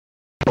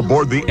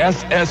aboard the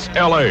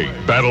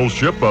SSLA,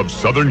 Battleship of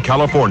Southern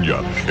California,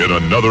 in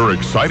another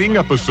exciting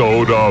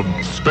episode of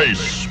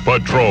Space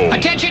Patrol.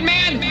 Attention,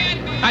 men!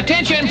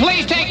 Attention,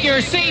 please take your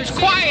seats.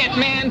 Quiet,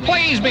 men.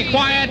 Please be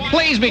quiet.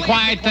 Please be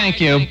quiet. Thank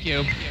you.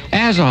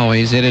 As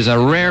always, it is a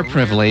rare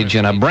privilege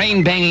and a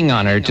brain-banging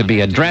honor to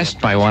be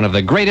addressed by one of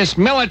the greatest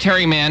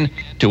military men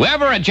to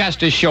ever adjust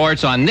his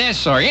shorts on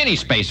this or any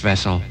space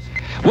vessel.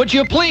 Would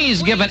you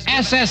please give an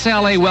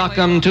SSLA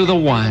welcome to the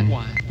one,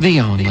 the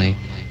only,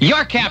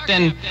 your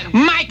captain,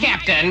 my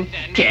captain,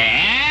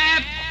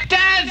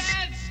 Captain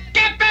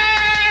Skippy!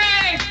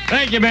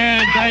 Thank you,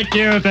 man. Thank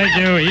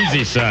you.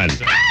 Easy, son.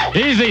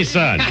 Easy,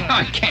 son.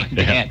 Okay,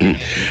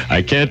 Dad.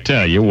 I can't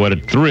tell you what a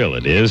thrill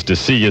it is to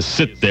see you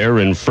sit there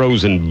in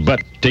frozen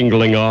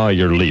butt-tingling awe of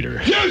your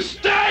leader. You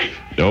stink!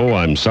 No,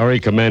 I'm sorry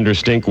Commander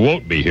Stink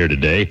won't be here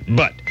today,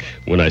 but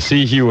when I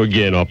see Hugh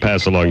again, I'll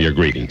pass along your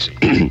greetings.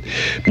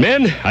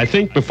 Men, I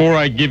think before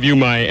I give you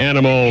my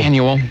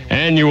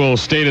annual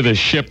State of the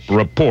Ship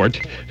report,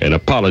 an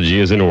apology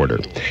is in order.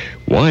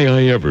 Why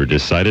I ever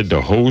decided to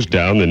hose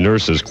down the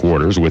nurses'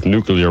 quarters with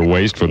nuclear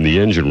waste from the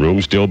engine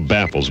room still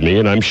baffles me,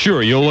 and I'm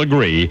sure you'll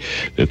agree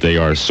that they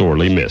are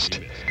sorely missed.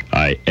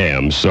 I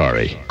am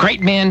sorry.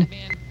 Great men,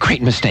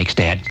 great mistakes,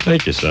 Dad.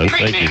 Thank you, son.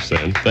 Thank you,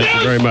 son. Thank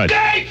you very much.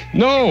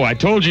 No, I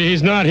told you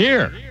he's not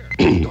here.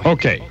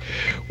 Okay,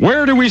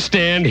 where do we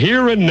stand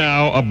here and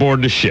now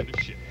aboard the ship?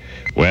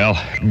 Well,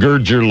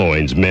 gird your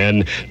loins,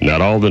 men.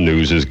 Not all the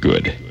news is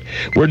good.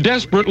 We're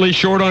desperately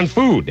short on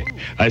food.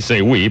 I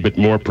say we, but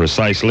more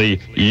precisely,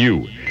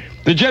 you.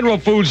 The general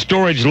food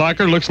storage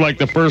locker looks like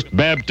the First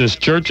Baptist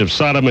Church of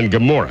Sodom and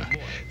Gomorrah.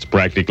 It's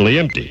practically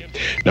empty.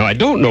 Now, I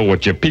don't know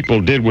what you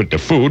people did with the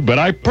food, but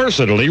I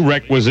personally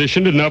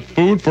requisitioned enough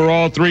food for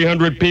all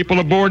 300 people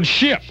aboard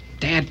ship.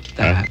 Dad,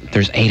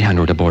 there's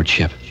 800 aboard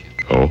ship.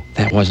 Oh?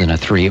 That wasn't a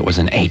 3, it was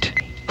an 8.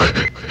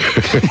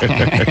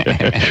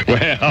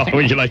 Well,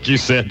 like you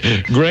said,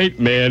 great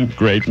men,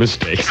 great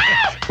mistakes.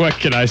 What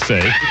can I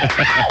say?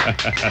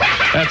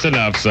 That's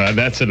enough, son.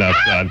 That's enough,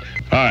 son.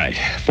 All right.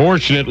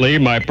 Fortunately,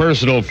 my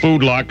personal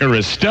food locker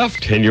is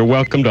stuffed, and you're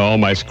welcome to all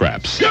my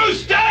scraps. You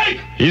stink!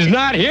 He's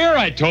not here,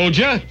 I told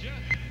you.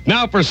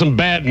 Now for some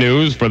bad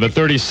news for the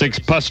 36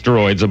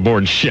 pusteroids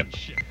aboard ship.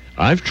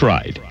 I've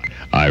tried.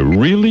 I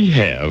really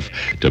have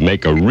to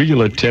make a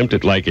real attempt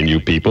at liking you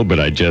people, but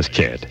I just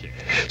can't.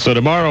 So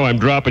tomorrow I'm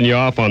dropping you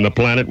off on the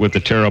planet with the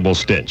terrible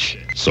stench,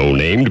 so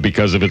named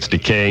because of its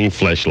decaying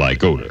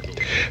flesh-like odor.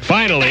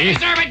 Finally...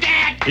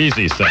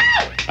 Easy, son.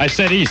 I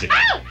said easy.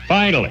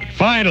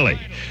 Finally.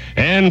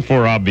 And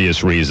for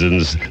obvious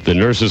reasons, the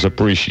nurses'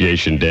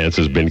 appreciation dance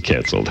has been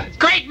canceled.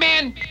 Great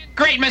men,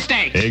 great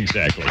mistakes.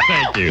 Exactly.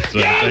 Thank you,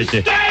 son. Thank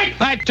you.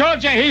 I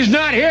told you he's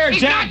not here,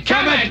 He's not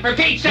coming, for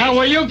Pete's sake. Now,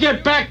 will you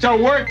get back to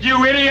work,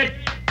 you idiot?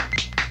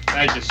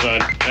 Thank you,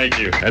 son. Thank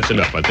you. That's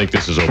enough. I think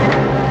this is over.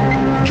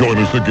 Join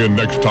us again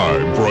next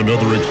time for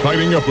another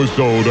exciting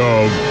episode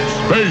of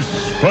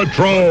Space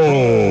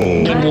Patrol.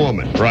 London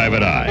Engelman,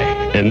 Private Eye.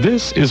 And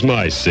this is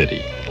my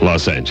city,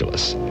 Los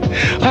Angeles.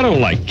 I don't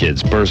like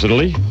kids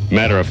personally.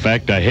 Matter of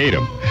fact, I hate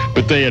them.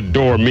 But they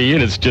adore me,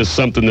 and it's just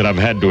something that I've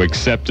had to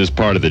accept as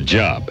part of the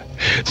job.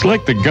 It's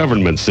like the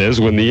government says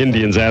when the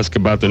Indians ask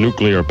about the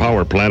nuclear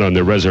power plant on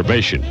their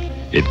reservation.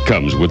 It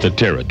comes with the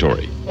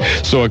territory.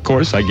 So, of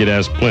course, I get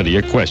asked plenty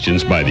of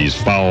questions by these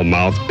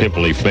foul-mouthed,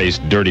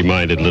 pimply-faced,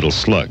 dirty-minded little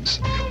slugs.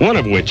 One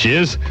of which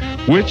is,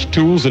 which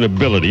tools and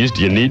abilities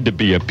do you need to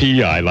be a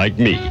PI like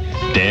me,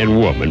 Dan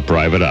Woman,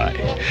 Private Eye?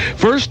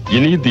 First, you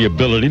need the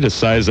ability to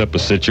size up a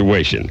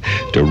situation,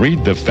 to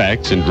read the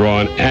facts and draw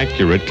an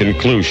accurate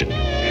conclusion.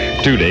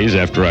 2 days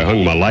after I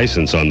hung my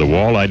license on the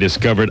wall, I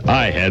discovered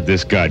I had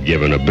this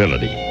God-given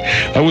ability.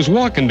 I was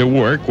walking to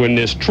work when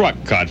this truck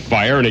caught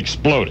fire and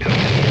exploded.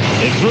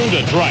 It threw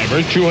the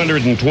driver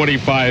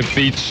 225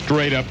 feet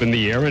straight up in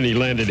the air, and he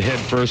landed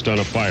headfirst on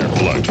a fire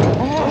plug.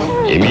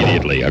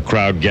 Immediately, a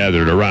crowd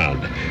gathered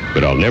around,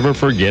 but I'll never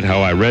forget how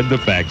I read the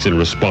facts and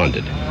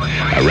responded.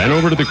 I ran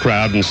over to the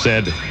crowd and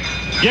said,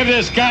 "Give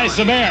this guy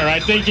some air.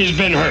 I think he's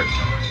been hurt."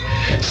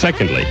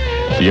 Secondly,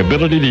 the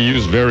ability to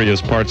use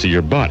various parts of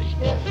your body.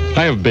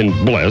 I have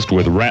been blessed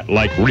with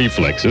rat-like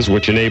reflexes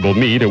which enable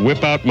me to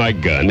whip out my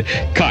gun,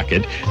 cock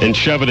it, and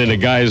shove it in a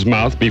guy's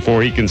mouth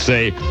before he can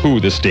say, "Who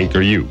the stink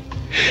are you?"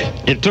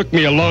 It took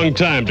me a long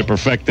time to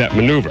perfect that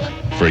maneuver.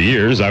 For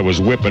years, I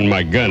was whipping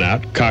my gun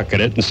out, cocking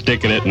it, and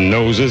sticking it in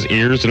noses,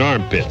 ears, and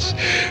armpits.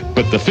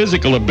 But the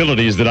physical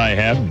abilities that I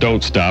have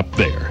don't stop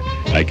there.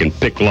 I can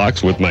pick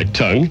locks with my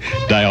tongue,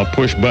 dial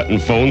push-button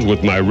phones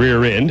with my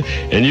rear end,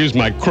 and use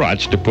my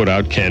crotch to put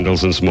out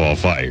candles and small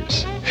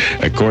fires.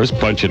 Of course,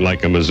 punching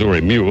like a Missouri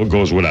mule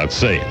goes without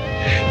saying.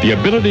 The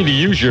ability to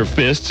use your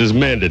fists is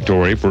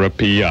mandatory for a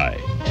PI.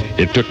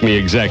 It took me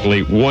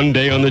exactly 1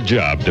 day on the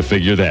job to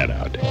figure that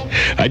out.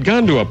 I'd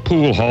gone to a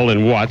pool hall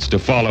in Watts to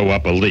follow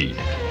up a lead.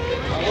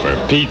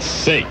 For Pete's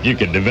sake, you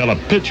could develop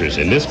pictures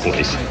in this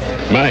place.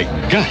 My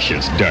gosh,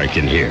 it's dark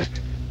in here.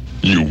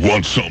 You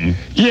want something?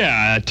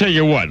 Yeah, I tell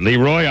you what,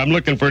 Leroy, I'm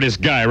looking for this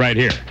guy right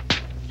here.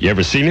 You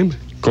ever seen him?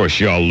 Of course,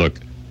 y'all look.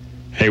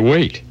 Hey,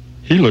 wait.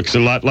 He looks a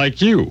lot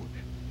like you.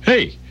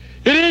 Hey,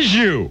 it is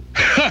you!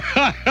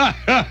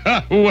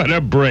 What a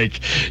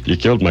break. You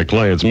killed my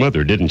client's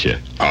mother, didn't you?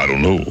 I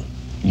don't know,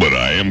 but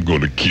I am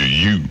going to kill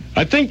you.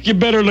 I think you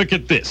better look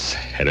at this.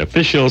 An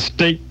official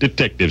state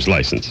detective's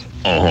license.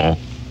 Uh-huh.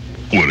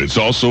 Well, it's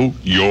also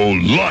your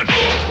lunch.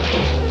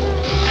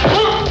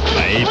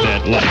 I ate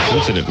that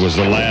license, and it was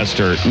the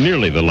last, or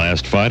nearly the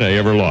last, fight I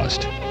ever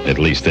lost. At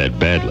least that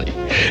badly.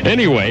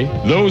 Anyway,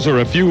 those are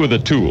a few of the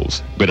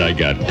tools, but I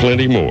got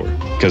plenty more.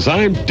 Because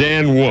I'm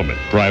Dan Woman,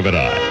 Private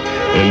Eye.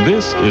 And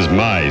this is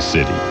my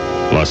city,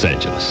 Los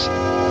Angeles.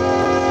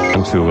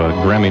 I'm to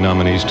Grammy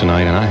nominees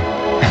tonight, and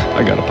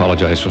I got to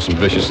apologize for some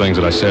vicious things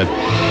that I said.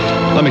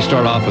 Let me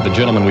start off with the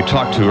gentleman we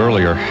talked to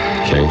earlier.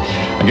 Okay.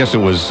 I guess it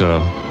was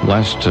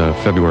last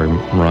February,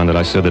 Ron, that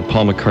I said that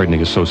Paul McCartney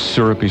is so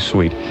syrupy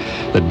sweet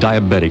that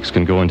diabetics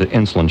can go into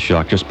insulin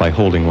shock just by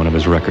holding one of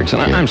his records.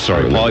 And I'm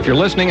sorry, Paul, if you're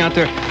listening out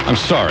there, I'm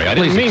sorry. I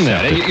didn't mean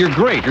that. You're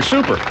great. You're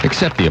super.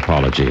 Accept the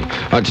apology.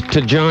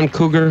 To John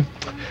Cougar,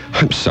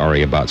 I'm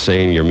sorry about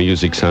saying your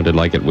music sounded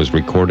like it was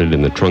recorded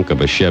in the trunk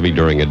of a Chevy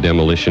during a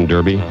demolition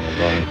derby,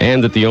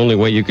 and that the only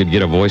way you could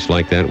get a voice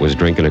like that was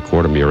drinking a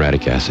quart of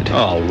muriatic acid.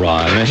 Oh,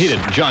 Ron,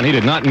 John, he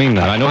did not mean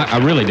that. I know. I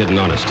really didn't,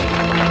 honest.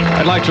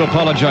 I'd like to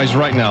apologize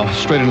right now,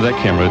 straight into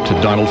that camera,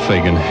 to Donald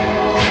Fagen.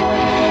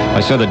 I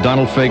said that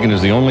Donald Fagen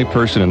is the only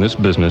person in this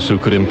business who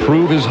could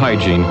improve his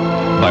hygiene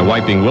by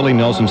wiping Willie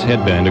Nelson's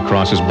headband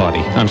across his body.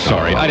 I'm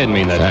sorry. I didn't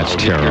mean that. That's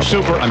terrible. You're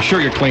super. I'm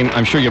sure you're clean.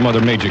 I'm sure your mother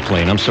made you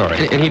clean. I'm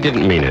sorry. And he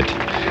didn't mean it.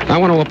 I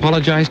want to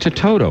apologize to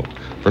Toto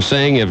for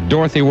saying if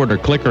Dorothy were to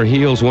click her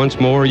heels once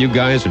more, you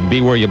guys would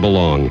be where you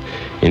belong.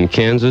 In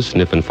Kansas,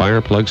 sniffing fire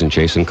plugs and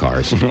chasing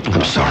cars.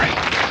 I'm sorry.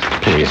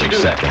 Please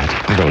accept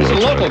that. I don't know.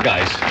 It's the local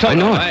guys. I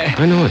know it.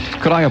 I know it.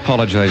 Could I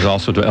apologize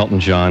also to Elton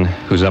John,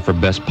 who's up for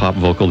Best Pop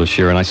Vocal this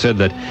year, and I said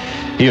that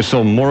he is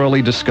so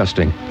morally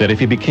disgusting that if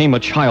he became a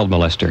child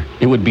molester,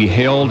 it would be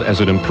hailed as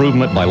an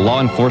improvement by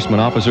law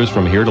enforcement officers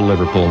from here to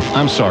Liverpool.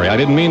 I'm sorry. I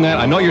didn't mean that.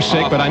 I know you're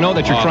sick, but I know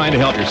that you're trying to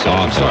help yourself.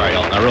 I'm sorry,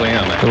 Elton. I really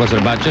am. It was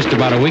just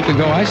about a week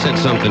ago, I said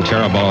something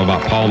terrible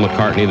about Paul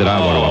McCartney that I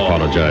want to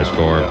apologize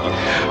for.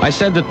 I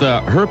said that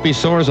the herpes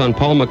sores on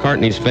Paul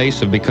McCartney's face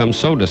have become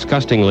so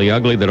disgustingly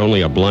ugly that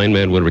only a blind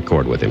man would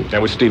record with him.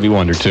 That was Stevie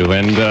Wonder, too.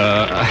 And,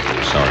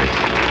 sorry.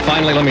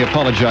 Finally, let me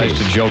apologize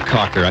to Joe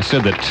Cocker. I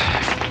said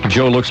that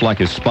Joe looks like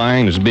his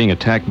spine is being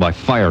attacked by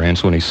fire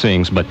ants when he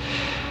sings, but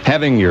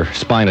having your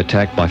spine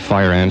attacked by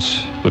fire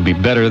ants would be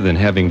better than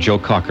having Joe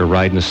Cocker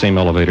ride in the same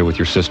elevator with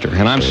your sister.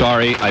 And I'm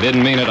sorry. I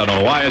didn't mean it. I don't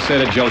know why I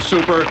said it. Joe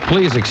Super.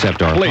 Please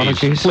accept our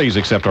apologies. Please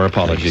accept our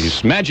apologies.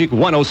 Thanks. Magic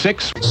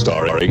 106.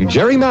 Starring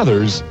Jerry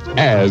Mathers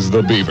as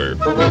the Beaver.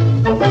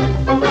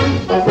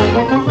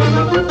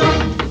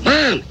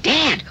 Mom,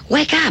 Dad,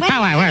 wake up.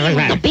 What's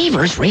that? The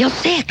Beaver's real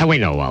sick. Oh, we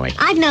know, Wally.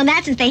 I've known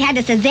that since they had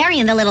to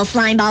cesarean the little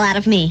slime ball out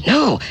of me.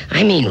 No,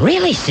 I mean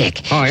really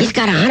sick. Oh, yeah? He's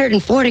got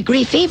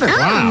 104-degree fever.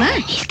 Oh,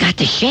 my. He's got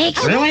the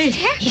shakes. Really?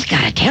 He's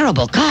got a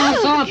terrible cough.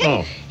 That's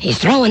awful. He's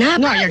throwing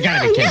up. No, you're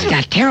gotta be kidding. He's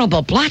got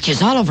terrible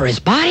blotches all over his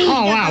body.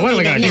 Oh, wow, what are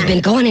we gonna He's do?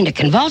 been going into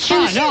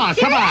convulsions. Oh, no,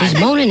 come on. He's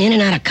moaning in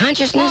and out of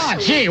consciousness. Oh,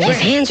 gee His whiz.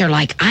 hands are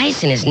like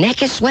ice and his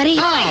neck is sweaty.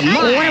 Oh,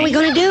 my. What are we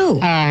going to do?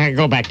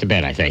 Go back to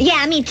bed, I think.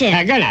 Yeah, me too.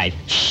 Good night.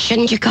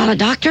 Shouldn't you call a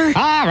doctor?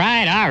 All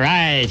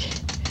right.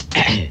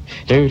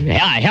 Dude,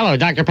 hello,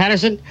 Dr.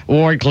 Patterson.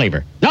 Ward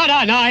Cleaver. No,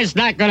 it's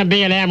not going to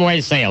be an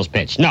Amway sales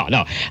pitch. No.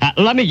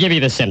 Let me give you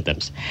the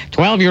symptoms.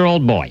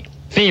 12-year-old boy.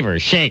 Fever,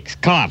 shakes,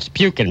 coughs,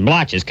 puking,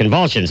 blotches,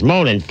 convulsions,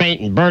 moaning,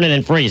 fainting, burning,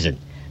 and freezing.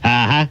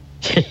 Uh-huh.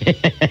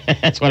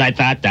 That's what I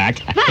thought, Doc.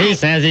 He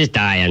says he's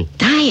dying.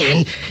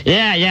 Dying?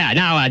 Yeah.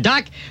 Now,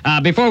 Doc,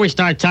 before we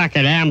start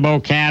talking ambo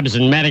cabs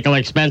and medical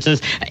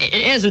expenses,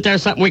 isn't there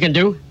something we can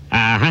do?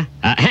 Uh-huh.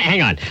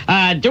 Hang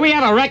on. Do we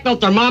have a rectal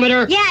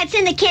thermometer? Yeah, it's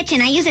in the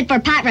kitchen. I use it for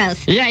pot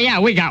roast.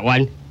 Yeah, we got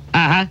one.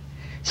 Uh-huh.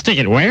 Stick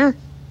it where?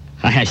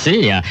 I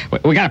see.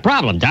 We got a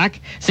problem, Doc.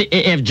 See,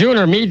 if June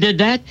or me did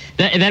that,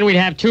 then we'd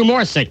have 2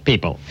 more sick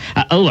people.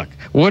 Look,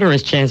 what are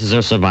his chances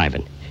of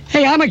surviving?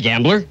 Hey, I'm a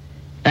gambler.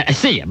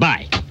 See ya.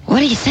 Bye. What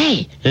do you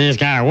say? He's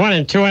got a 1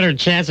 in 200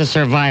 chance of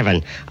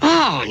surviving.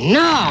 Oh,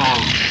 no.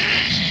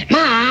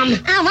 Mom.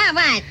 Oh,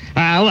 what?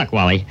 Look,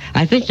 Wally,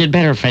 I think you'd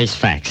better face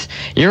facts.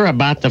 You're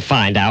about to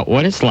find out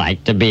what it's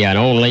like to be an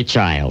only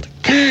child.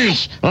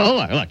 Gosh.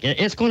 Well, look,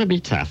 it's going to be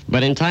tough,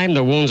 but in time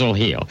the wounds will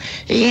heal.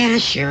 Yeah,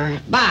 sure.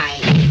 Bye.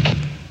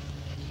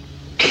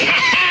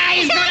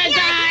 He's gonna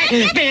die!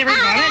 Beaver's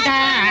gonna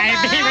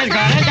die! Beaver's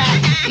gonna die!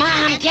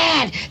 Mom,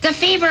 Dad, the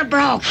fever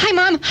broke. Hi,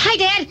 Mom. Hi,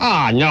 Dad.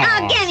 Oh, no.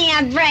 Oh, give me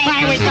a break.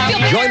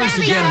 Join us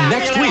again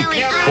next week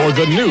for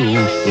the new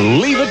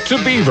Leave It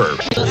to Beaver.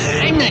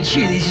 I'm not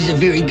sure this is a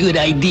very good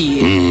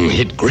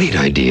idea. Great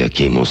idea,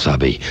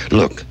 Kimosabe.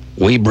 Look,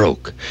 We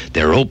broke.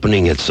 They're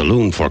opening at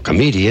Saloon for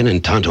comedian,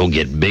 and Tonto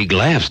get big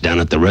laughs down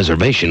at the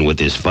reservation with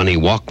his funny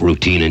walk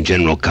routine and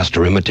General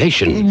Custer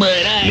imitation.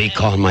 But Me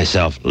call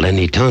myself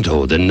Lenny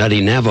Tonto, the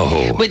Nutty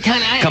Navajo. But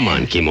Tonto, Come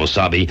on,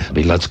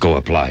 Kimosabe. Let's go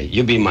apply.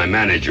 You be my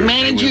manager.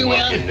 Manager, Say we walk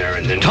well- in there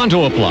and then...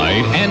 Tonto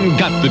applied and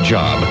got the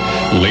job.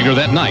 Later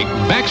that night,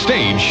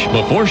 backstage,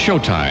 before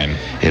showtime.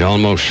 It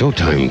almost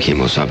showtime,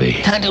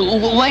 Kimosabe. Tonto,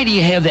 why do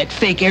you have that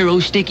fake arrow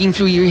sticking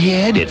through your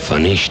head? It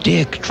funny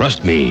shtick,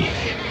 trust me.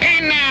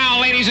 And now,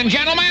 ladies and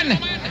gentlemen,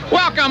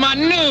 welcome a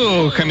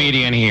new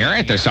comedian here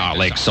at the Salt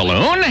Lake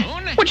Saloon.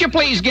 Would you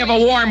please give a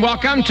warm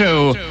welcome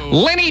to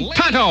Lenny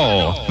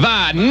Tonto,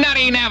 the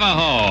Nutty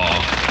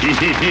Navajo.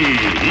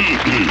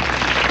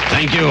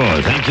 Thank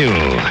you.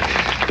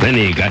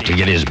 Lenny got to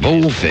get his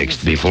bowl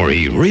fixed before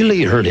he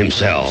really hurt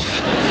himself.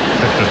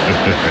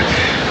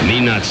 Me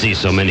not see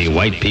so many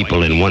white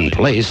people in one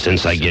place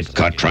since I get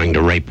caught trying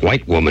to rape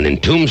white woman in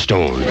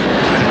Tombstone.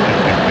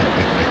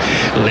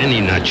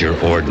 Lenny not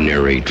your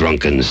ordinary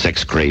drunken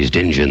sex-crazed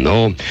Injun,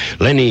 though.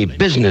 Lenny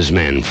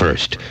businessman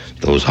first.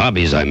 Those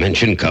hobbies I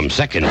mentioned come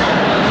second.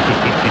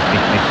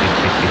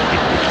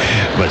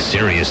 But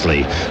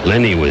seriously,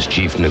 Lenny was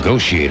chief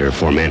negotiator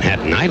for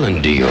Manhattan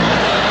Island deal.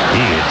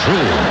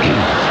 True.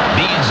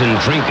 Beads and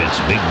trinkets,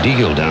 big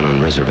deal down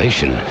on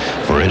reservation.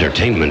 For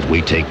entertainment,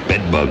 we take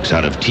bedbugs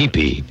out of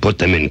teepee, put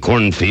them in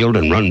cornfield,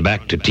 and run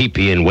back to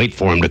teepee and wait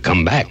for them to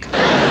come back.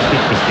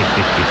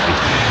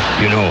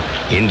 You know,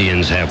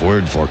 Indians have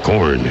word for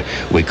corn.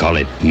 We call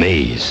it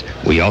maize.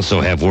 We also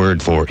have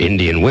word for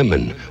Indian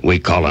women. We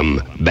call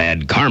them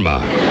bad karma.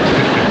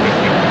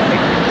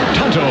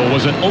 Tonto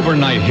was an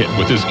overnight hit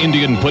with his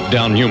Indian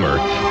put-down humor,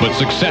 but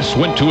success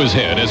went to his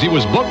head as he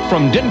was booked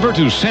from Denver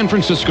to San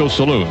Francisco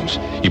saloons.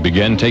 He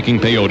began taking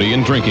peyote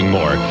and drinking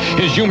more.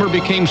 His humor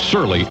became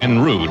surly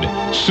and rude.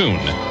 Soon,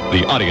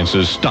 the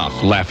audiences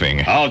stopped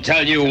laughing. I'll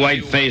tell you,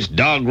 white-faced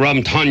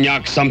dog-rum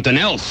Tonyak something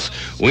else.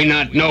 We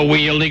not know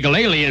we illegal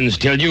aliens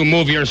till you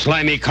move your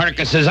slimy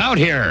carcasses out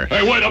here.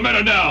 Hey, wait a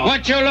minute now.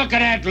 What you looking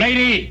at,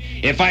 lady?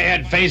 If I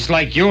had face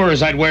like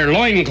yours, I'd wear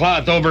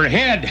loincloth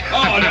overhead.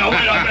 Oh, now,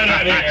 wait a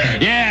minute here.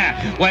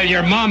 Yeah, well,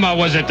 your mama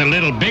was at the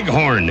Little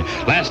Bighorn.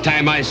 Last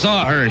time I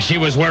saw her, she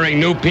was wearing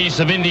new piece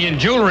of Indian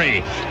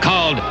jewelry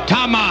called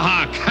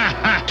tomahawk.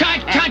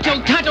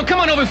 Tonto, come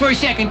on over for a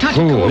second.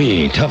 Tonto,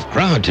 Ooh-wee, tough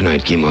crowd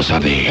tonight,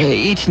 Kimosabe.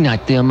 it's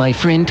not them, my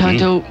friend.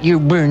 Tonto, you're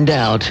burned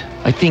out.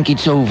 I think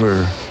it's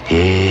over.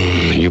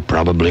 You're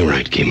probably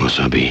right,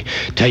 Kimosabe.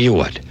 Tell you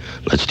what,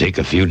 let's take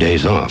a few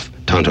days off.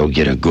 Tonto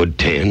get a good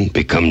tan,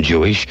 become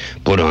Jewish,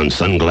 put on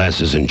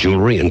sunglasses and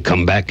jewelry, and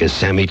come back as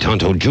Sammy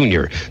Tonto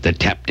Jr., the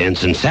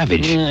tap-dancing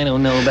savage. I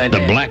don't know about The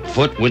that.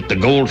 Blackfoot with the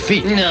gold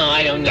feet. No,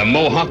 I don't The know.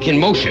 Mohawk in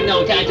motion.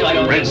 No, Tonto, I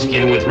don't know.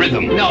 Redskin with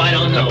rhythm. No, I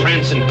don't know. The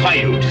prancing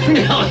Paiute.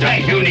 No, The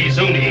Huni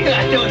Zuni.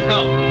 I don't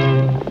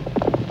know.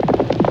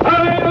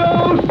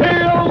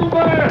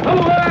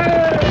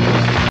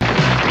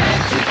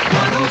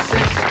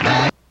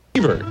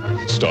 Beaver,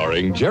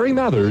 starring Jerry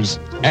Mathers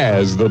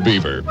as the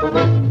Beaver.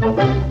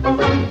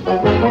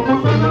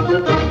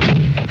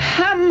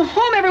 I'm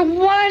home,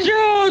 everyone.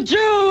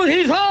 Jude,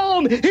 he's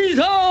home. He's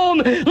home.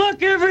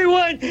 Look,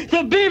 everyone,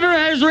 the Beaver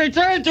has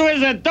returned to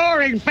his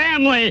adoring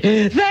family.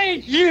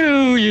 Thank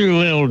you, you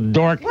little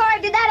dork.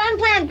 Lord, did that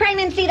unplanned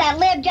pregnancy that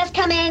lived just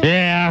come in?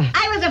 Yeah.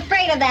 I was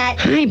afraid of that.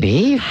 Hi,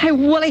 Beav. Hi,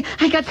 Wally.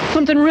 I got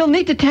something real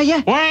neat to tell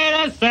you.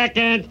 Wait a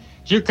second.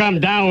 Did you come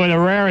down with a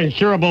rare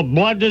incurable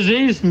blood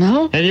disease?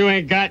 No. And you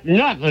ain't got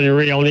nothing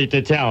real neat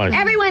to tell us.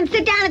 Everyone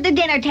sit down at the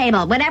dinner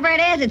table. Whatever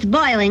it is, it's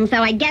boiling, so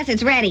I guess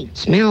it's ready.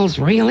 Smells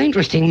real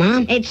interesting,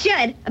 Mom. It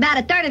should. About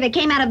a third of it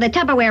came out of the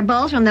Tupperware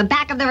bowls from the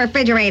back of the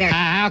refrigerator.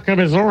 How come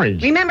it's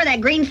orange? Remember that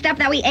green stuff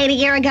that we ate a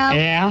year ago?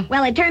 Yeah?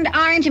 Well, it turned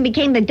orange and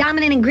became the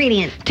dominant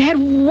ingredient. Dad,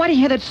 why do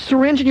you have that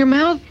syringe in your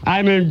mouth?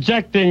 I'm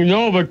injecting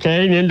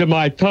Novocaine into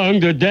my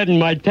tongue to deaden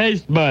my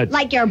taste buds.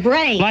 Like your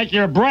brain. Like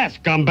your breath,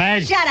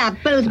 scumbag. Shut up,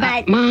 boozbutt.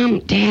 Mom,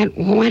 Dad,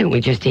 why don't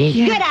we just eat?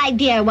 Good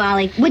idea,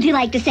 Wally. Would you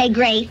like to say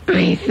grace?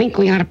 I think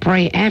we ought to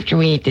pray after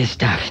we eat this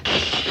stuff.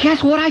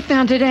 Guess what I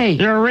found today?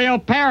 You're real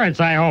parents,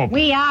 I hope.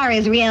 We are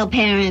his real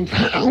parents.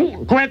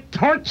 Quit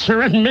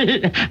torturing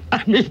me.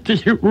 I mean, do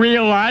you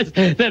realize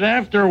that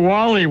after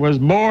Wally was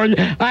born,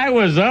 I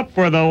was up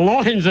for the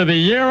Loins of the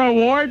Year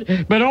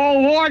award? But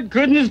old Ward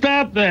couldn't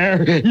stop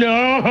there.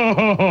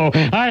 No,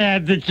 I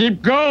had to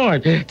keep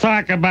going.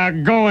 Talk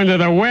about going to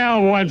the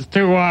well once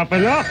too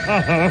often.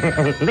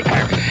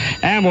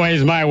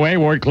 Amway's my way.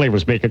 Ward Cleaver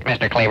speaking.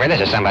 Mr. Cleaver,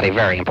 this is somebody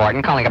very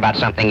important calling about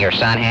something your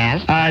son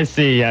has. I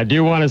see. Do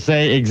you want to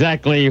say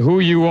exactly who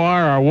you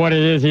are or what it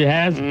is he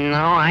has?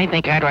 No, I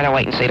think I'd rather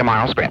wait and see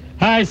tomorrow's script.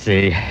 I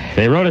see.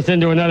 They wrote us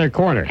into another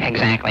corner.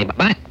 Exactly.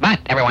 But,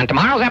 everyone,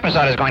 tomorrow's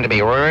episode is going to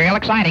be real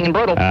exciting and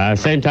brutal.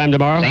 Same time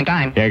tomorrow? Same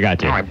time. Yeah,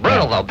 got you. All right,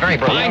 brutal, though. Very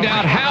brutal. Find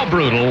out how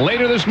brutal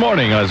later this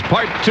morning as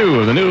part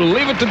 2 of the new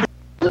Leave It to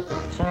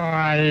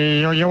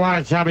So, you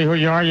want to tell me who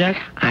you are yet?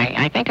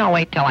 I think I'll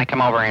wait till I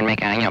come over and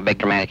make a big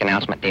dramatic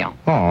announcement deal.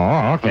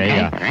 Oh, okay.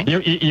 All right.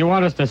 You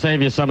want us to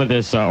save you some of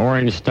this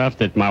orange stuff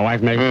that my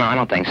wife made? No, I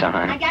don't think so,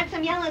 I hon. got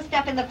some yellow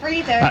stuff in the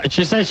freezer.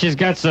 She says she's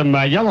got some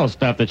yellow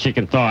stuff that she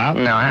can thaw out.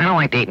 No, I don't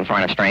like to eat in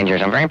front of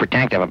strangers. I'm very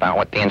protective about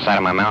what the inside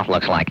of my mouth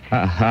looks like.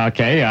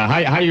 Okay.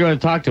 How are you going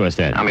to talk to us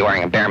then? I'll be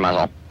wearing a bear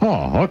muzzle.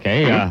 Oh,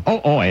 okay.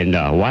 And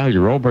while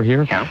you're over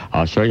here, Yeah.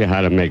 I'll show you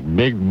how to make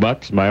big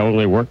bucks by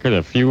only working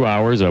a few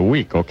hours a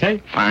week,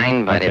 okay?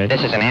 Fine, but Okay. if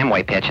this is an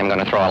Amway pitch, I'm going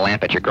to throw a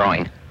lamp at your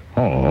groin.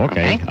 Oh,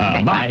 okay.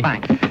 Okay, Bye.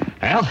 bye.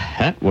 Well,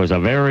 that was a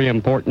very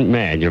important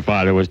man your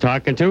father was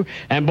talking to,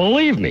 and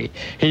believe me,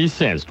 he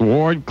sensed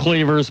Ward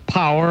Cleaver's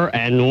power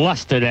and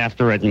lusted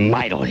after it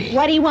mightily.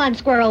 What do you want,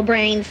 squirrel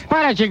brains?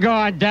 Why don't you go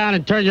on down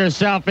and turn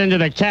yourself into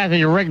the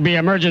Kathy Rigby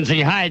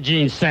Emergency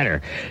Hygiene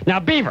Center? Now,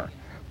 Beaver,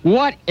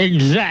 what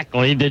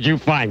exactly did you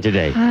find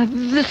today?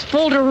 This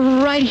folder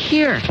right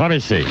here. Let me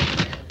see.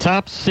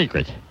 Top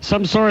secret.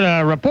 Some sort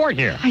of report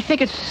here. I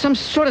think it's some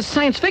sort of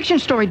science fiction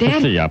story,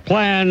 Let's Dad. see,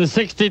 Plan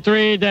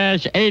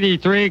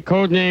 63-83,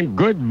 codename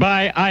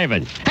Goodbye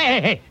Ivan.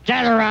 Hey,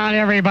 gather around,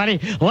 everybody.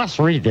 Let's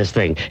read this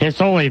thing. It's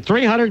only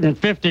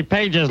 350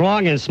 pages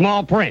long in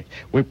small print.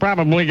 We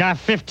probably got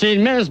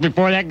 15 minutes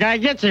before that guy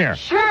gets here.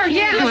 Sure,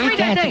 yeah, let's read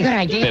that That's a thing. good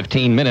idea.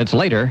 15 minutes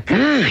later.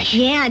 Gosh,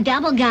 Yeah,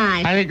 double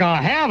guy. I think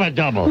I'll have a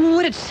double.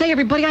 What'd it say,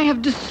 everybody? I have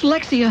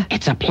dyslexia.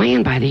 it's a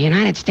plan by the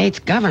United States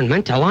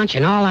government to launch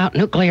an all-out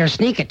nuclear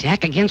sneak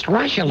attack against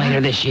Russia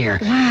later this year.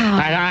 Wow.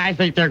 I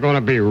think they're going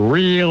to be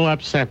real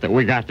upset that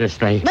we got this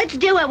thing. Let's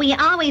do what we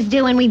always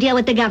do when we deal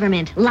with the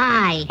government.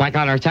 Lie. Like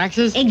on our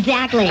taxes?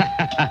 Exactly.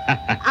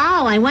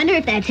 Oh, I wonder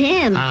if that's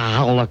him.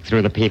 I'll look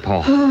through the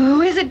peephole.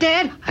 Who is it,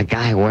 Dad? A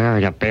guy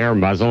wearing a bear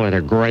muzzle and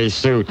a gray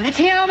suit. That's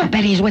him. I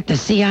bet he's with the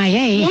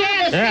CIA. Yeah,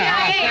 the CIA.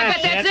 I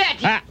bet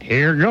that's it.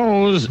 Here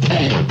goes.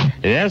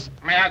 Yes?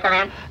 May I come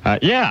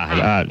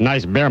in?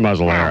 Nice bear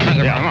muzzle there. Thank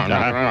you very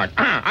Yeah, much.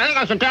 I think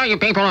I should tell you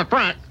people up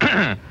front.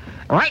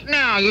 Right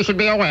now, you should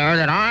be aware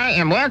that I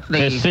am with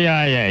The the...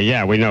 CIA,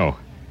 yeah, we know.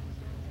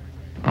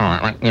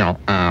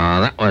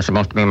 that was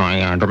supposed to be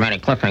my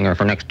dramatic cliffhanger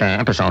for next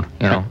episode,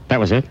 That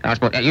was it?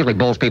 That usually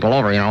bowls people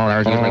over,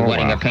 There's usually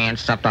wetting wow. of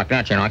pants, stuff like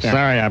that, I can't...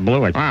 Sorry, I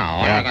blew it. Wow,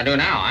 what am I going to do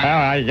now? Well,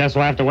 I guess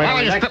we'll have to wait.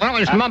 Why don't we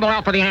just mumble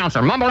out for the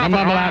announcer? Mumble out.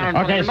 Mumble out.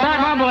 Okay,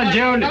 start mumbling,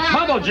 June.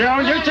 Mumble,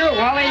 June. You too,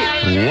 Wally.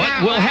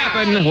 What will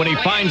happen when he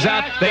finds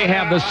out they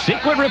have the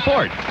secret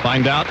report?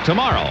 Find out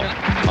tomorrow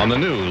on the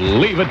new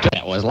Leave It to...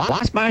 It was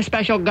lost by a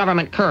special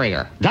government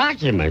courier.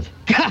 Document?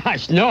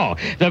 Gosh, no.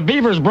 The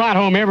Beavers brought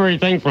home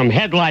everything from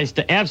headlights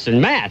to F's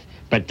and math.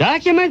 But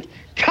document?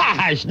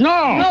 Gosh,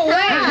 no. No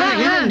way.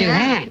 You didn't do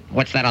that.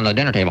 What's that on the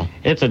dinner table?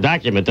 It's a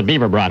document the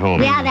Beaver brought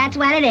home. Yeah, that's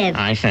what it is.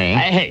 I see.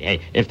 Hey,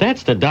 if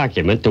that's the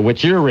document to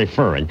which you're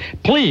referring,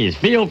 please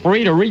feel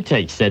free to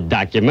retake said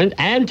document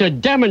and to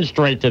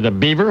demonstrate to the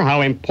Beaver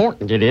how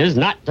important it is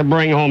not to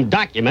bring home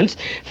documents.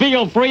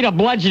 Feel free to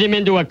bludgeon him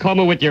into a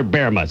coma with your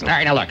bear muzzle. All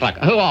right, now look.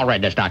 Who all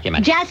read this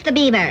document? Just the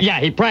Beaver. Yeah,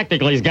 he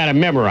practically has got it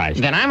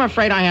memorized. Then I'm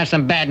afraid I have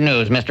some bad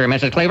news, Mr. and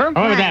Mrs. Cleaver.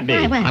 What would that be?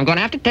 What? I'm going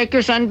to have to take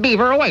your son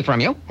Beaver away from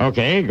you.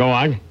 Okay, go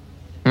on.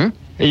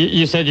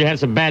 You said you had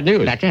some bad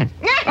news. That's it.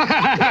 Boy,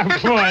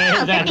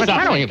 that's What's the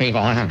matter with you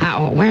people?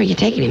 Where are you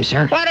taking him,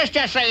 sir? Well, let's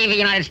just say the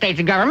United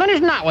States government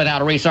is not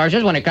without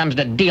resources when it comes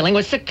to dealing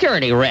with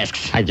security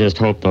risks. I just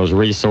hope those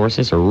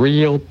resources are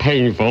real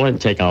painful and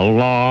take a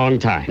long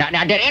time.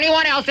 Now, did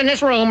anyone else in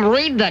this room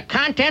read the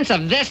contents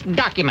of this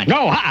document?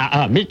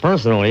 No, me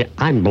personally,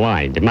 I'm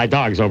blind. My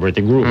dog's over at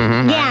the groove.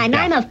 Yeah, and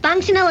I'm a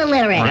functional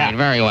illiterate. All right,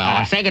 very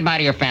well. Say goodbye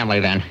to your family,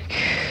 then.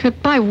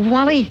 Goodbye,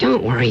 Wally.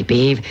 Don't worry,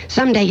 Beav.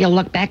 Someday you'll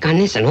look back on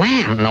this and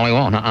laugh. No, he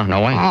won't.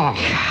 No way. Oh,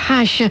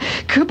 Gosh,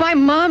 goodbye,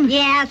 Mom.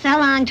 Yeah, so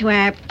long,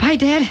 twerp. Bye,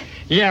 Dad.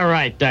 Yeah,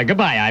 right.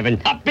 Goodbye, Ivan.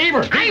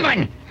 Beaver!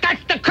 Ivan!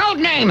 That's the code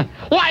name!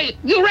 Why,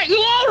 you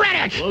all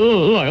read it!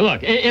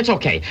 Look, it's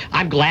okay.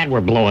 I'm glad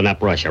we're blowing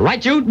up Russia. Right,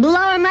 Jude? Blow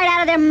them right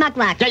out of their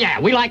muckluck. Yeah,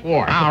 we like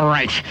war. All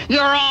right.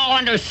 You're all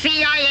under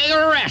CIA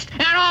arrest,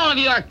 and all of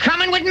you are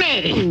coming with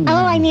me. Oh,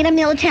 I need a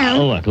Milltown.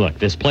 Look,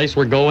 this place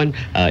we're going,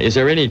 is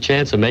there any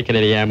chance of making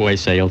any Amway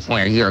sales?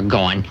 Where you're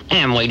going,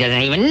 Amway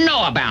doesn't even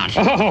know about.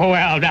 Oh,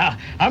 well, now,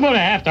 I'm going to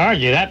have to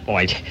argue that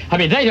point. I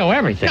mean, they know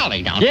everything. No,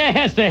 they don't.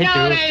 Yes, they do.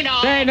 No, they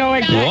don't. They know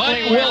exactly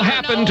What will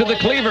happen to the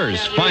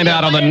Cleavers? Find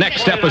out on the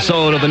next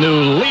episode of the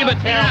new Leave It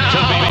to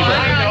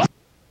Beaver.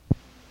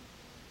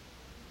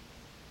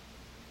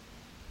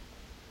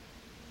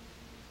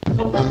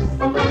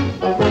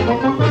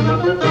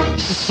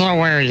 So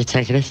where are you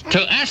taking us? To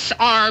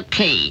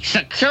SRP,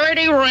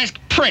 Security Risk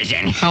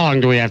Prison, How long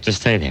do we have to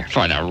stay there?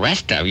 for the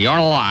rest of your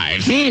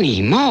lives.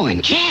 Manny, Mo,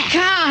 and Jack. Oh,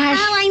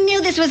 I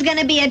knew this this was going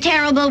to be a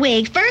terrible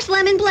week. First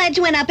lemon pledge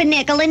went up a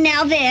nickel, and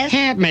now this.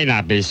 It may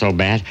not be so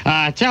bad.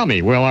 Tell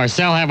me, will our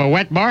cell have a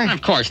wet bar?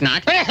 Of course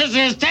not. This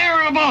is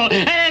terrible.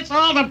 And it's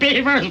all the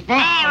Beaver's fault.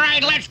 All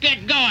right, let's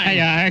get going.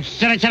 Hey,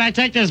 can I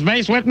take this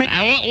vase with me?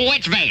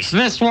 Which vase?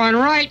 This one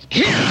right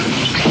here.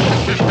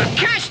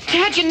 Gosh,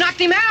 Dad, you knocked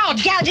him out.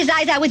 Gouge his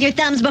eyes out with your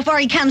thumbs before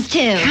he comes to.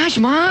 Gosh,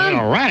 Mom.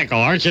 A radical,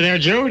 aren't you there,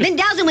 Jude? Then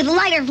douse him with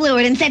lighter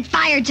fluid and set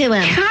fire to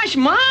him. Gosh,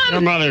 Mom. Your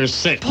mother's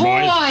sick, boys.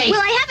 Boy.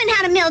 Well, I haven't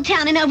had a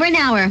Milltown in over an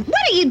hour.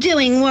 What are you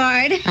doing,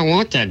 Ward? I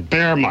want that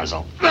bear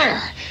muzzle.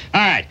 There. All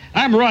right,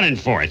 I'm running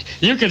for it.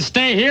 You can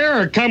stay here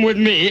or come with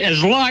me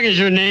as long as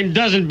your name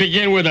doesn't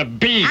begin with a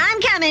B.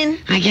 I'm coming.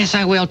 I guess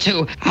I will,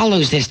 too. I'll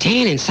lose this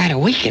tan inside a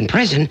week in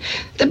prison.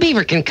 The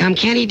Beaver can come,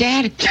 can't he,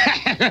 Dad?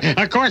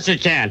 Of course he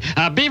can.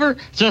 Beaver,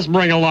 just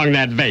bring along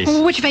that vase.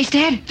 Which vase,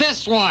 Dad?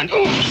 This one.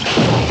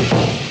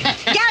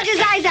 Gouge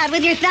his eyes out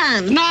with your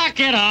thumbs. Knock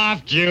it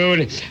off,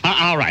 Jude.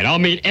 All right, I'll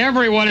meet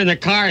everyone in the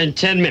car in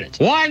 10 minutes.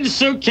 One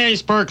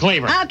suitcase per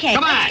cleaver. Okay,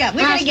 Come let's on. go.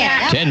 We're going to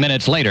get it. 10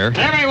 minutes later.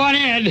 Everyone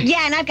in.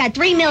 Yeah, and I've got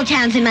 3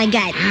 Milltowns in my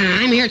gut.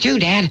 I'm here, too,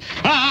 Dad.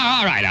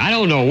 All right, I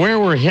don't know where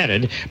we're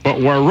headed,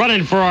 but we're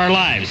running for our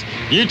lives.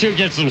 You two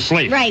get some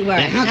sleep. Right, Ward.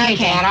 Okay,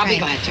 Dad, I'll be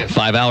right. glad to.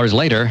 5 hours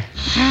later.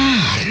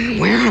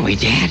 Where are we,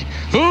 Dad?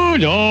 Who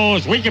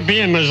knows? We could be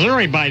in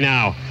Missouri by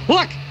now.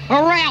 Look, a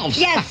Ralph's.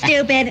 Yes,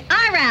 stupid.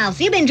 Our Ralphs,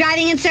 you've been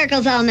driving in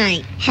circles all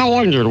night. I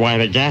wondered why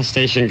the gas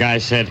station guy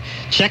said,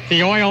 check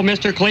the oil,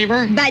 Mr.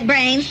 Cleaver. Butt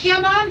brains. Yeah,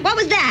 Mom? What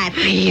was that?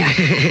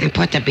 I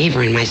put the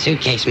Beaver in my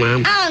suitcase,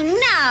 Mom.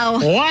 Oh,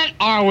 no. What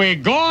are we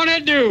going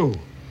to do?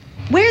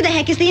 Where the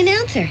heck is the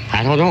announcer?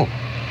 I don't know.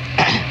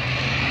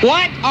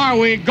 What are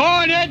we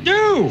going to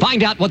do?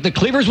 Find out what the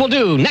Cleavers will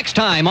do next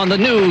time on the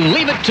new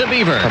Leave It to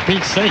Beaver. For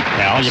Pete's sake,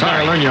 pal, you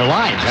better learn your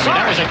lines. I mean,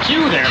 that was a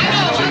cue there.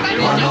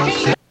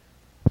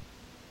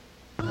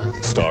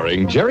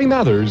 Starring Jerry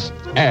Mathers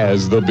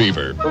as the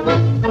Beaver.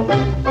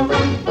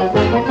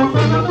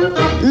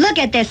 Look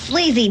at this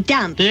sleazy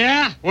dump.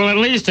 Yeah? Well, at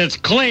least it's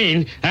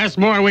clean. That's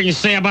more we can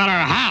say about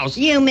our house.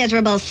 You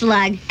miserable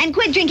slug. And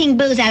quit drinking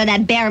booze out of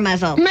that bear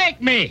muzzle. Make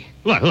me.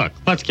 Look,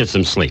 let's get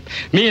some sleep.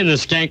 Me and the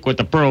skank with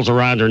the pearls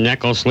around her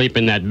neck will sleep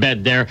in that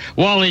bed there.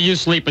 Wally, you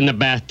sleep in the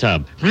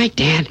bathtub. Right,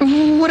 Dad.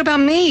 What about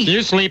me?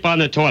 You sleep on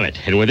the toilet,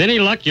 and with any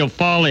luck, you'll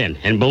fall in.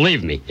 And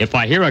believe me, if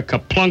I hear a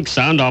kaplunk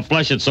sound, I'll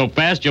flush it so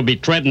fast you'll be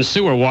treading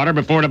sewer water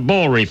before the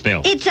bowl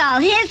refills. It's all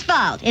his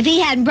fault if he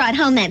hadn't brought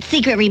home that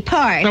secret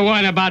report. The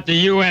one about the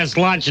U.S.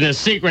 launching a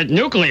secret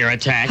nuclear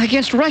attack.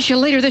 Against Russia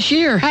later this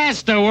year.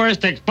 That's the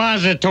worst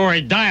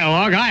expository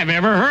dialogue I've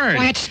ever heard.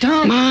 Why, it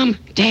stunk. Mom,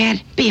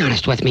 Dad, be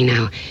honest with me now.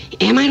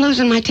 Am I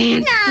losing my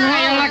tan? No,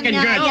 You're looking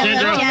no, good, you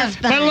Ginger. look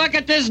just But fine. look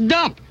at this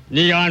dump.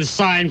 Neon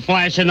sign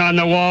flashing on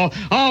the wall.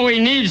 All we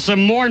need is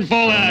some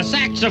mournful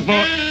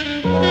saxophone.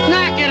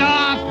 Knock it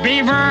off,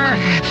 Beaver.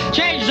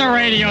 Change the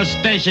radio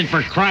station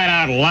for crying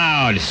out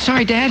loud.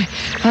 Sorry, Dad.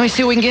 Let me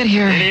see what we can get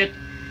here. Idiot.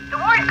 The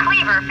Ward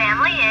Cleaver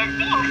family is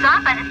being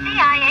sought by the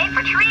CIA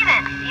for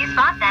treason. If you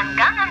spot them,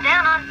 gun them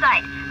down on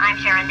sight. I'm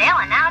Sharon Dale,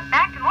 and now it's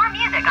back to more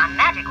music on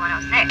Magic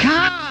 106.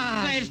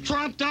 Gosh. They've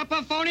trumped up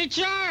a phony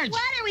charge.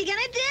 What are we going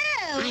to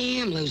I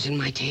do? am losing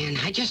my tan.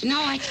 I just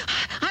know it.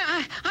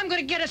 I'm going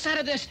to get us out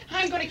of this.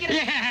 I'm going to get us...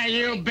 Yeah,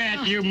 you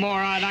bet, you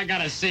moron. I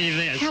gotta see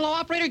this. Hello,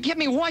 operator. Get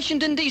me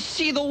Washington,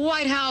 D.C., the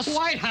White House.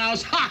 White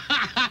House.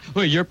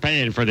 Well, you're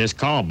paying for this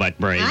call, butt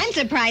brains. I'm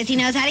surprised he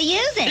knows how to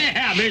use it.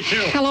 Yeah, me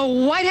too. Hello,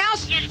 White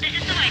House? Yes, this is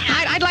the White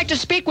House. I'd like to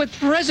speak with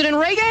President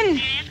Reagan.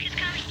 Ask his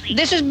calling, please.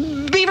 This is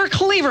Beaver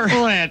Cleaver.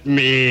 Let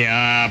me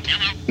up.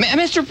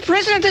 Mr.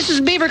 President, this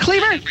is Beaver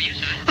Cleaver.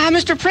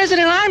 Mr.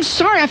 President, I'm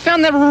sorry I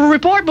found that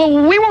report, but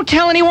we won't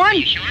tell anyone.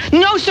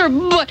 No, sir,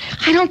 but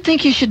I don't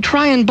think you should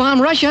try and bomb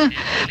Russia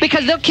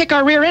because they'll kick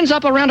our rear ends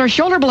up around our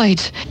shoulder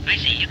blades. I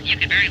see. You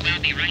could very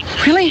well be right,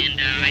 sir. Really?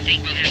 And I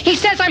think we'll have... He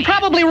says I'm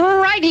probably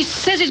right. He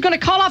says he's going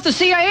to call off the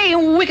CIA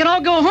and we can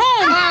all go home.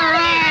 All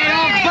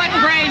right, butt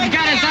brains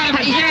got us out of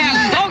the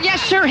jam. Oh,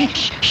 yes, sir.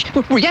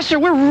 Yes, sir,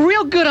 we're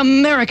real good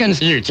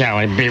Americans. You tell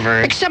him,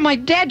 Beaver. Except my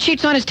dad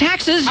cheats on his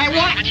taxes.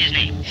 What's his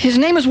name? His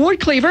name is Ward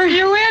Cleaver.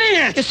 You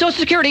idiot! His social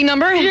security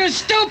number. You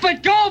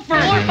stupid gopher!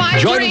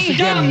 453. Join us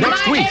again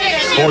next week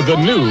for the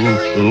new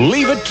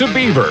Leave It to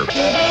Beaver.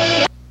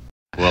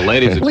 Well,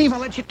 ladies and Leave, I'll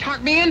let you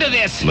talk me into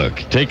this. Look,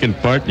 taking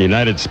part in the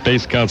United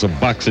Space Council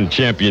Boxing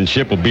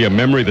Championship will be a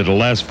memory that'll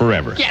last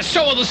forever. Yeah,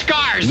 so will the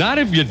scars. Not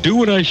if you do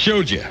what I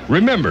showed you.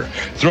 Remember,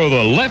 throw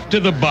the left to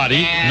the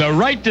body, the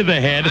right to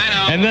the head, I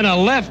know. and then a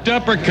left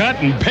uppercut,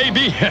 and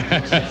baby,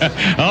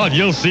 all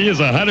you'll see is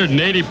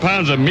 180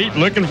 pounds of meat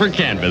looking for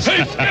canvas.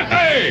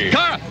 Hey!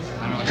 Carl!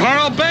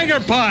 Carl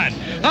Bangerpot.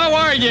 How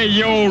are you,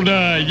 you old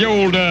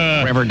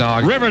River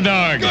dog. River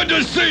dog. Good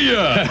to see you.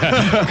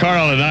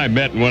 Carl and I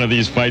met in one of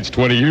these fights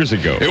 20 years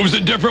ago. It was a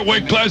different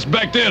weight class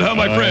back then, huh,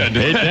 my friend?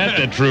 Ain't that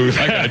the truth?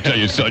 I gotta tell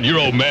you, son, your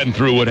old man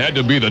threw what had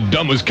to be the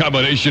dumbest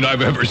combination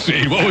I've ever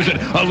seen. What was it?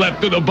 A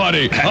left to the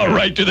body, a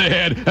right to the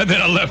head, and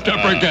then a left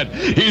uppercut.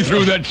 He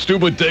threw that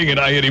stupid thing,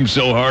 and I hit him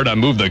so hard, I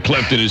moved the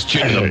cleft in his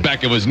chin to the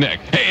back of his neck.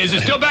 Hey, is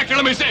it still back there?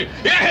 Let me see.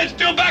 Yeah, it's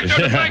still back there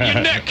in the back of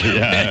your neck.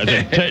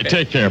 Yeah,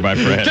 take care, my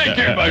friend. Take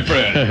care, my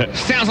friend.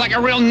 Sounds like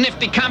a real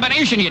nifty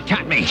combination you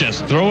taught me.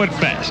 Just throw it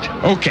fast.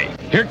 Okay,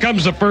 here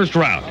comes the first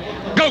round.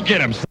 Go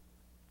get him.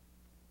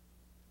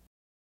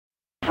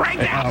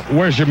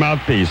 Where's your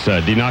mouthpiece?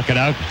 Do you knock it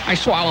out? I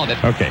swallowed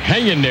it. Okay,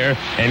 hang in there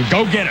and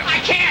go get him. I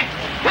can't.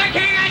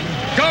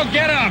 Go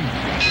get him.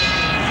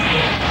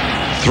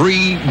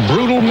 3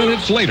 brutal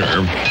minutes later.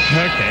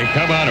 Okay,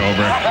 come on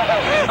over.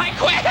 I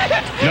quit.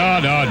 No,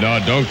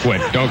 don't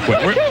quit.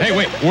 Hey,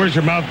 wait, where's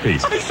your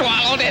mouthpiece? I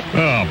swallowed it.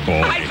 Oh,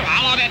 boy. I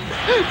swallowed it.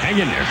 Hang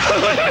in there.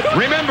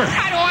 Remember.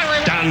 How do I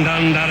remember? Dun,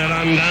 dun, dun,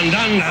 dun, dun,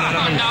 dun, dun,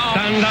 dun, no.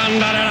 dun, dun,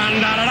 dun,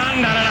 dun, dun, dun,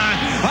 dun, dun.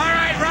 All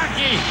right,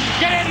 Rocky,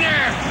 get in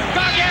there.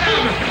 Go get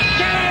him.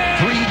 Get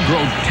him. 3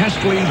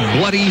 grotesquely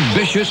bloody,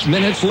 vicious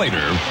minutes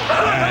later.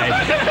 All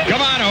right.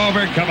 Come on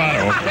over.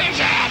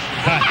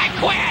 I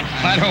quit.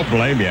 I don't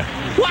blame you.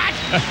 What?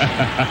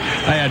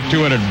 I had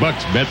 $200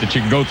 bet that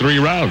you could go 3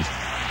 rounds.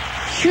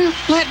 You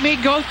let me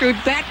go through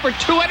that for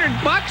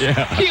 $200?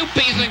 Yeah. You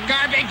piece of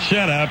garbage.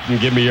 Shut up and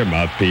give me your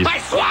mouthpiece. I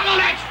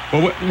swallowed it.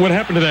 Well, what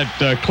happened to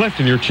that cleft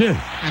in your chin?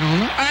 I don't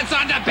know. It's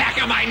on the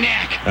back of my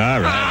neck. All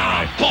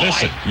right. Boy.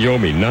 Listen, you owe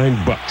me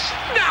 $9.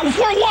 No,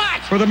 for what?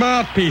 For the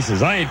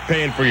mouthpieces. I ain't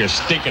paying for your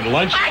stinking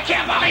lunch. I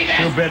can't believe this.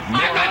 You bet,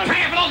 I'm not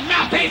paying for those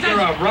mouthpieces. You're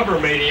a rubber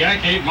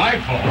maniac. Ain't my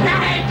fault.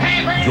 I ain't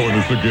paying for Join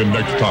us again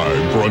next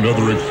time for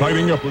another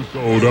exciting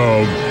episode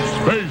of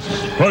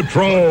Space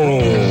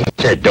Patrol.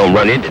 Said don't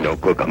run into no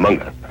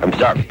Cucamonga. I'm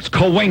sorry. It's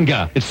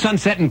Cahuenga. It's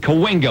Sunset in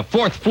Cahuenga,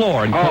 4th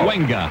floor in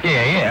Cahuenga.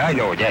 Yeah, I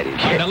know what that is.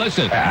 Now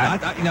listen,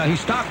 now he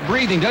stopped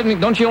breathing, doesn't he?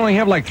 Don't you only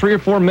have like 3 or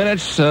 4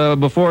 minutes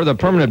before the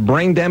permanent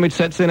brain damage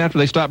sets in after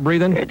they stop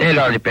breathing? That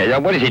all depends.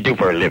 What does he do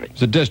for a living?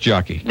 It's a disc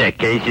jockey. In that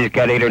case, he's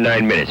got 8 or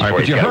 9 minutes. All right,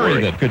 could you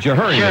hurry then? Could you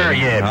hurry? Sure, then?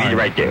 yeah, be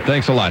right there.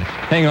 Thanks a lot.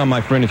 Hang on,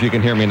 my friend, if you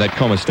can hear me in that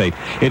coma state.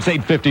 It's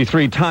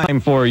 8:53, time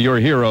for your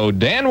hero,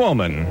 Dan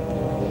Woman.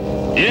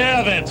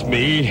 Yeah, that's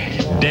me,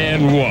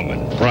 Dan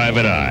Woman,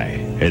 Private Eye,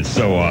 and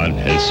so on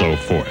and so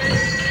forth.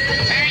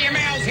 Hey, your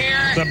mail's here.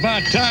 It's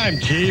about time,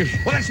 Chief.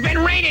 Well, it's been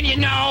raining, you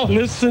know.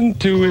 Listen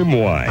to him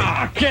whine.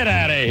 Get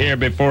out of here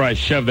before I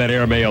shove that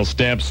airmail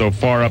stamp so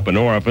far up an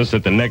orifice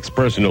that the next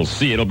person will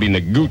see it'll be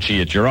Noguchi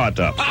at your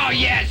autopsy. Oh,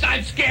 yes,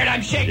 I'm scared.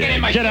 I'm shaking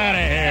in my... Get out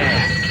of here.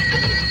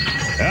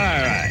 All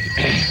right,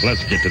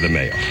 let's get to the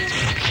mail.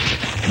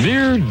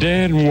 Dear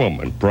Dan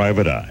Woman,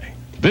 Private Eye,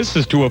 this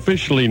is to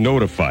officially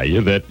notify you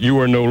that you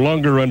are no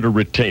longer under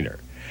retainer.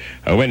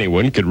 How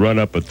anyone could run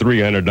up a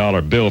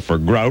 $300 bill for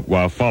grout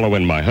while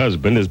following my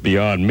husband is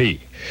beyond me.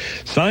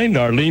 Signed,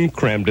 Arlene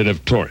Cramden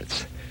of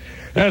Torrance.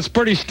 That's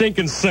pretty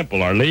stinking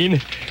simple,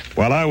 Arlene.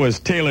 While I was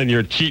tailing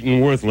your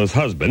cheating, worthless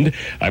husband,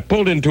 I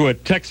pulled into a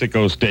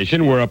Texaco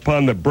station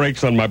whereupon the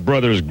brakes on my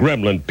brother's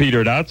gremlin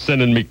petered out,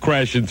 sending me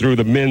crashing through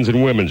the men's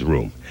and women's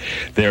room.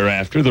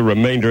 Thereafter, the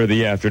remainder of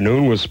the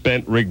afternoon was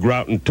spent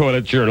regrouting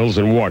toilet journals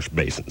and wash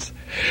basins.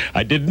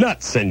 I did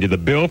not send you the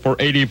bill for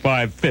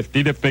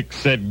 $85.50 to fix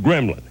said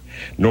gremlin,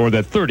 nor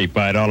the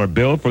 $35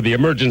 bill for the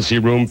emergency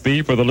room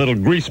fee for the little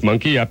grease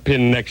monkey I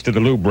pinned next to the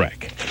lube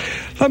rack.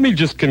 Let me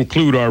just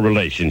conclude our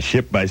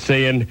relationship by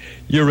saying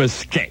you're a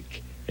skank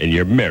and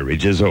your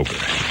marriage is over.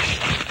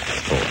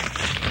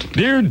 Oh.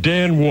 Dear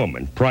Dan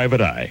Woman,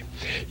 Private Eye,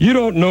 you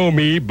don't know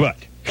me, but...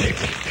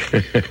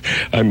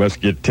 I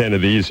must get 10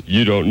 of these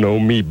you don't know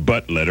me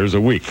but letters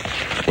a week.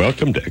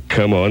 Welcome to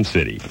Come On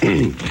City.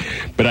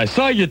 But I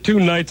saw you 2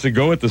 nights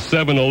ago at the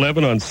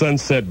 7-Eleven on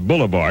Sunset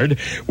Boulevard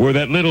where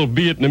that little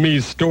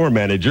Vietnamese store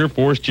manager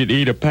forced you to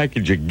eat a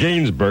package of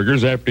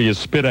Gainsburgers after you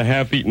spit a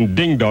half-eaten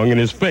ding-dong in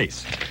his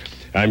face.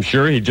 I'm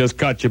sure he just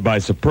caught you by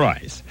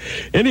surprise.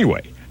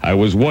 Anyway, I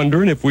was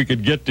wondering if we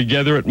could get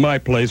together at my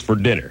place for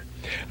dinner.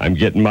 I'm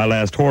getting my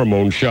last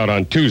hormone shot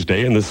on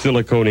Tuesday and the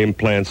silicone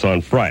implants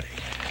on Friday.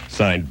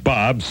 Signed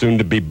Bob, soon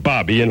to be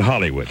Bobby in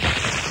Hollywood.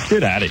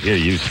 Get out of here,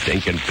 you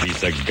stinking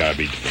piece of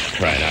garbage.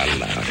 Crying out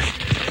loud.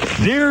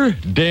 Dear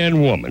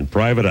Dan Woman,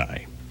 Private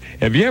Eye,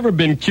 have you ever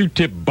been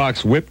Q-tip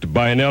box whipped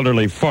by an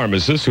elderly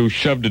pharmacist who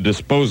shoved a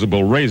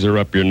disposable razor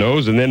up your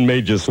nose and then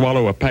made you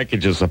swallow a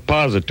package of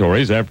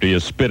suppositories after you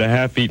spit a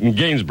half-eaten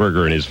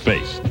Gainsburger in his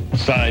face?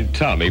 Signed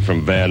Tommy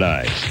from Van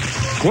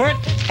Nuys. Quit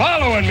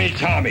following me,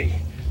 Tommy.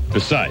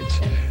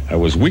 Besides, I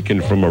was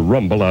weakened from a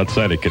rumble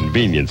outside a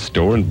convenience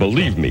store, and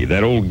believe me,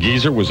 that old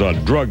geezer was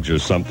on drugs or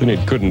something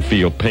and couldn't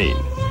feel pain.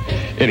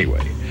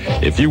 Anyway,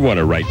 if you want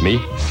to write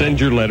me, send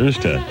your letters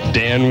to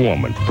Dan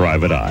Woman,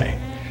 Private Eye.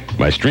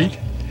 My street?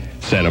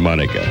 Santa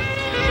Monica.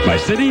 My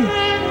city?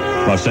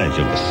 Los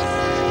Angeles.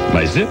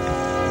 My zip?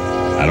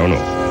 I don't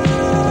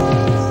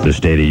know. The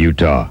state of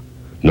Utah?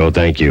 No,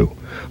 thank you.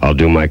 I'll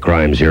do my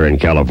crimes here in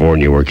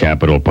California, where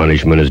capital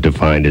punishment is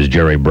defined as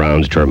Jerry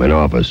Brown's term in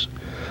office.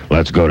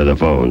 Let's go to the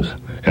phones.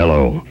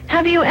 Hello.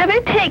 Have you ever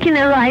taken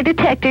a lie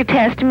detector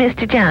test,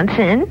 Mr.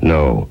 Johnson?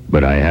 No,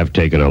 but I have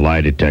taken a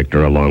lie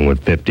detector along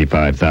with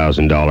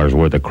 $55,000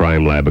 worth of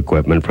crime lab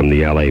equipment from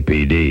the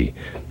LAPD.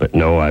 But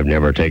no, I've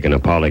never taken a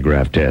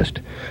polygraph test.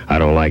 I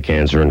don't like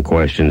answering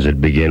questions that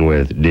begin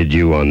with, "Did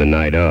you on the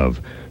night of?"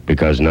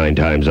 Because 9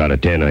 times out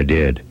of 10 I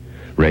did.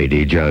 Ray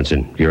D.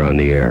 Johnson, you're on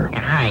the air.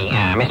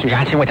 Hi, Mr.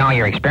 Johnson, with all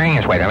your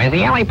experience with them, is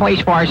the LA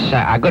police force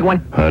a good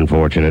one?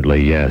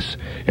 Unfortunately, yes.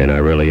 And I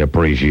really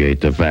appreciate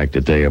the fact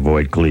that they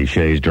avoid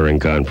cliches during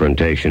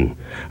confrontation.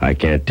 I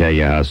can't tell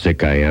you how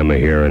sick I am of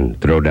hearing,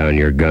 "Throw down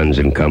your guns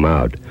and come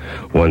out."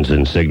 Once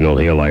in Signal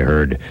Hill, I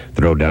heard,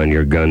 "Throw down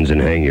your guns and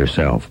hang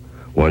yourself."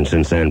 Once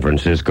in San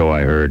Francisco,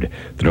 I heard,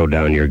 "Throw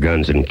down your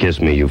guns and kiss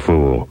me, you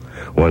fool."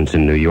 Once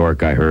in New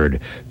York, I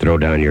heard, "Throw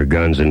down your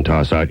guns and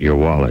toss out your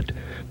wallet."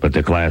 But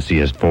the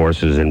classiest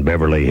force is in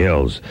Beverly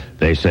Hills.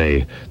 They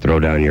say, "Throw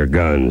down your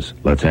guns.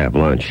 Let's have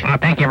lunch." Oh,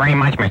 thank you very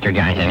much, Mr.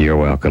 Johnson. You're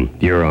welcome.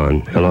 You're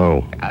on.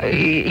 Hello.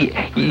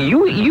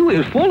 You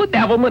is full of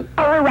devilment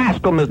or a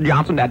rascal, Mr.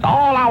 Johnson. That's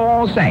all I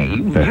want to say.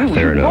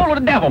 Fair enough. Full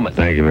of devilment.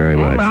 Thank you very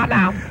much. Right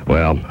now.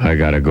 Well, I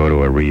got to go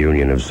to a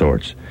reunion of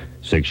sorts.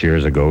 6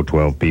 years ago,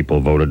 12 people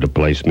voted to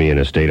place me in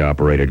a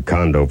state-operated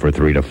condo for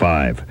 3 to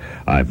 5.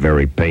 I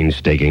very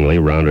painstakingly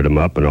rounded them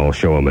up, and I'll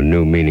show them a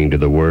new meaning to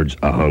the words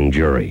 "a hung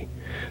jury."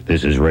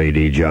 This is Ray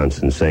D.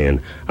 Johnson saying,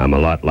 I'm a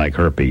lot like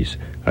herpes.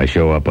 I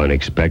show up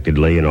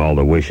unexpectedly, and all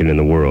the wishing in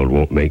the world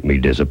won't make me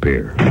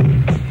disappear.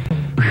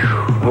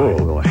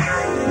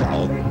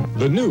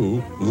 The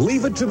new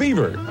Leave It to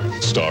Beaver,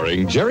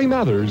 starring Jerry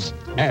Mathers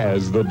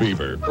as the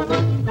Beaver.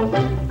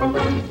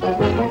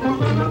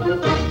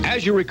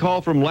 As you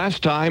recall from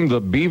last time,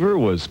 the Beaver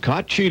was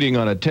caught cheating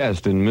on a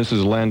test in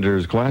Mrs.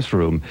 Lander's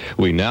classroom.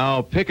 We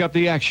now pick up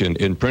the action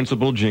in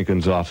Principal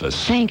Jenkins'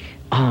 office. Thank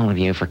all of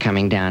you for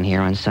coming down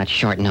here on such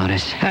short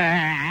notice.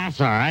 That's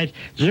all right.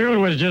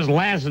 June was just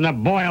lasting a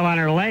boil on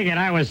her leg, and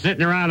I was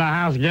sitting around the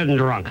house getting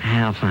drunk.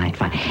 Oh, fine.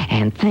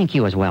 And thank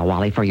you as well,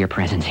 Wally, for your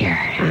presence here.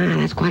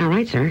 That's quite all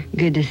right, sir.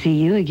 Good to see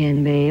you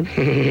again, babe.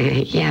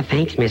 Yeah,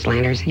 thanks, Miss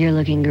Landers. You're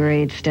looking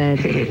great, stud.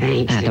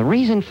 Thanks. The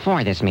reason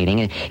for this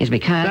meeting is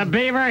because... The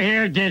Beaver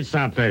here did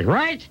something,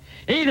 right?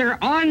 Either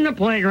on the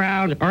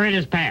playground or in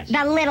his pants.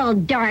 The little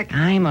dork.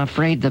 I'm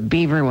afraid the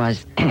Beaver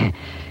was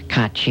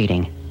caught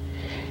cheating.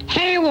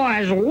 He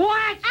was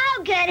what?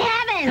 Oh, good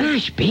heavens.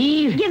 Gosh,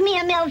 Beav. Give me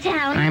a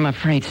Milltown. I'm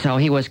afraid so.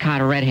 He was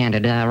caught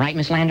red-handed. Right,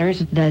 Miss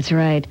Landers? That's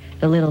right.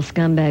 The little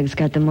scumbag's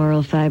got the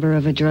moral fiber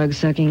of a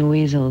drug-sucking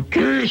weasel.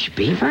 Gosh,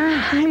 Beaver.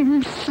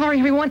 I'm sorry,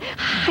 everyone.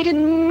 I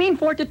didn't mean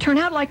for it to turn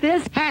out like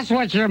this. That's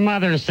what your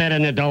mother said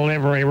in the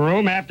delivery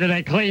room after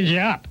they cleaned you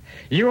up.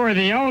 You were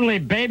the only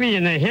baby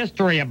in the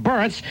history of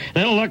births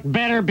that'll look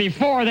better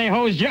before they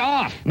hosed you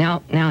off.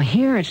 Now,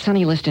 here at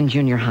Sunny Liston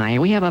Junior High,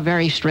 we have a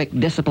very strict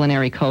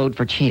disciplinary code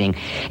for cheating.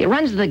 It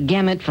runs the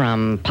gamut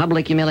from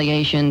public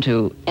humiliation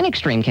to, in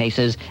extreme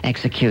cases,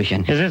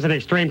 execution. Is this an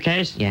extreme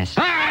case? Yes.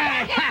 All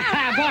right.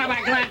 Boy, am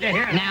I glad to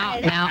hear it.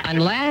 Now,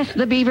 unless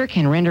the Beaver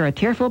can render a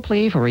tearful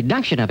plea for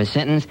reduction of his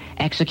sentence,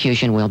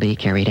 execution will be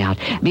carried out.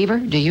 Beaver,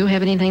 do you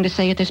have anything to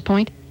say at this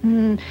point?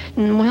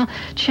 Well,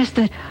 just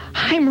that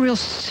I'm real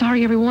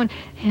sorry, everyone,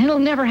 and it'll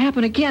never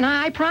happen again,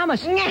 I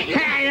promise. Okay,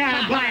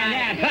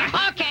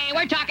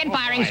 we're talking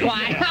firing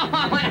squad.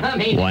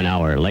 1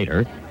 hour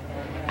later.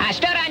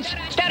 Students,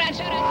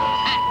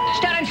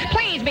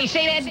 please be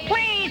seated.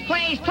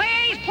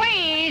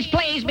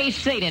 Please be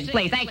seated,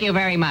 please. Thank you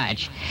very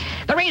much.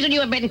 The reason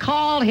you have been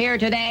called here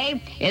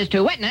today is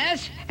to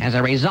witness, as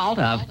a result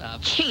of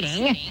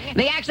cheating,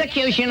 the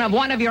execution of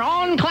one of your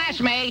own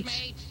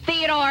classmates,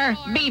 Theodore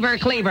Beaver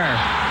Cleaver.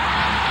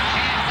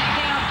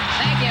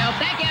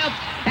 Thank you.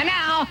 And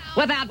now,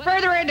 without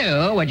further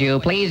ado, would you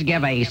please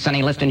give a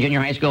Sunny Liston Junior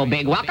High School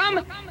big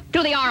welcome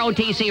to the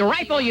ROTC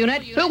Rifle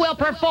Unit, who will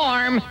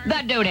perform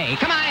the duty.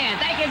 Come on in.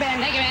 Thank you,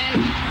 Ben.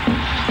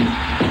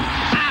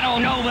 I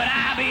don't know, but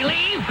I believe.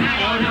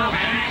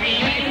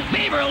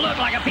 Beaver looked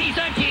like a piece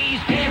of cheese.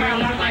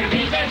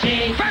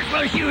 First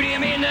we'll shoot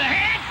him in the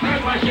head.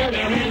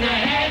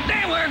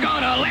 Then we're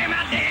gonna lay him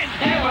out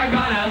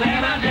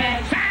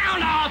dead.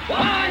 Sound off.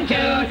 1,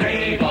 2,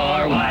 3,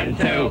 4. 1,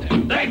 2,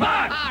 3, 4.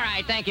 All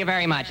right. Thank you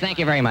very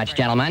much,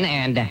 gentlemen.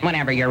 And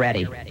whenever you're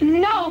ready.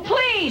 No,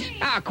 please.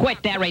 Oh,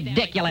 quit that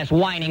ridiculous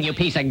whining, you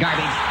piece of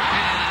garbage.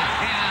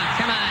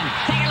 Come on.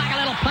 Take it like a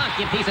little punk,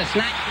 you piece of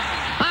snot.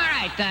 All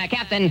right,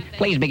 Captain,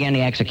 please begin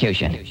the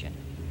execution.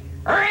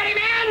 Ready,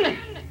 men?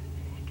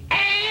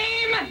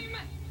 Aim!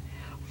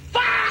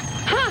 Fire!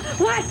 Huh?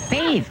 What?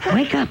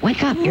 Beav,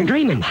 wake up. You're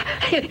dreaming.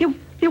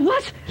 It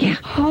was? Yeah.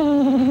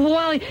 Oh,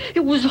 Wally,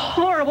 it was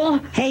horrible.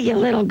 Hey, you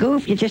little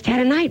goof, you just had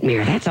a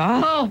nightmare, that's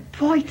all. Oh,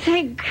 boy,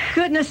 thank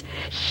goodness.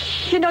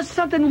 You know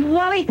something,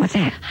 Wally? What's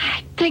that?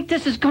 I think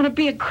this is going to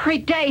be a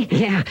great day.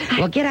 Yeah,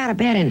 well, get out of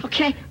bed and...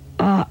 Okay.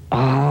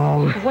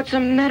 Uh-oh. What's the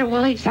matter,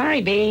 Wally?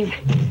 Sorry, Beav.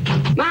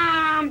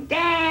 Mom,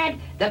 Dad,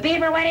 the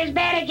Beaver wet his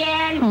bed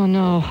again. Oh,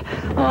 no.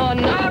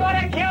 I want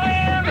to kill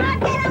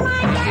him.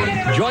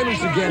 Join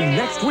us again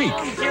next week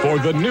for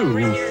the new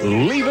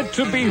Leave It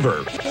to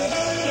Beaver.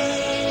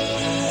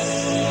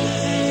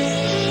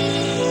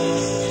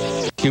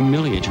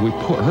 Humiliate you. We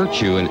hurt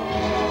you, and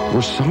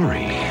we're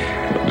sorry.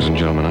 Ladies and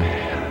gentlemen,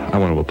 I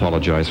want to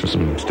apologize for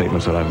some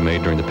statements that I've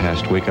made during the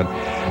past week.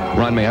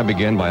 Ron, may I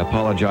begin by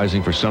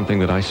apologizing for something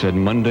that I said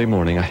Monday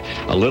morning.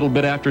 A little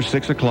bit after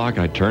 6 o'clock,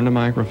 I turned the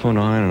microphone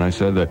on, and I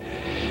said that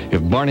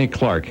if Barney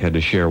Clark had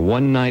to share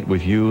one night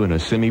with you in a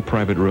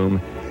semi-private room,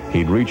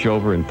 he'd reach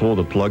over and pull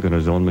the plug on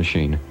his own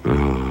machine.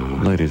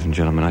 Ladies and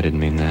gentlemen, I didn't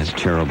mean that. It's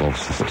terrible.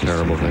 It's a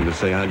terrible thing to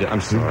say. I'm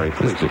sorry.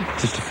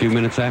 Just a few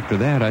minutes after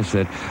that, I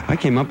said, I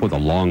came up with a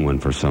long one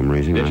for some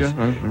reason. Did you?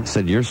 I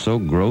said, you're so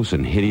gross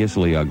and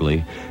hideously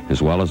ugly, as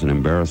well as an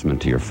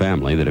embarrassment to your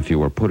family, that if you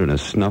were put in a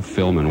snuff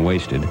film and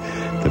wasted,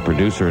 the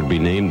producer would be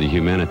named the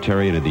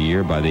Humanitarian of the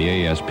Year by the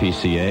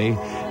ASPCA.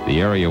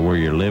 The area where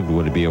you lived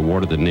would be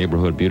awarded the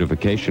Neighborhood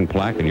Beautification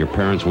Plaque, and your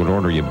parents would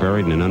order you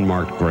buried in an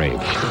unmarked grave.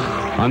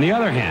 On the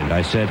other hand,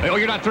 I said... Oh,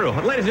 you're not through.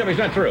 Ladies and gentlemen, he's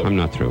not through. I'm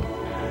not through.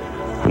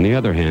 On the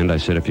other hand, I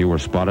said if you were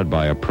spotted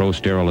by a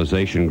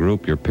pro-sterilization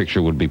group, your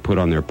picture would be put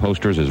on their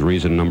posters as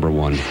reason number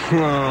 1. Oh,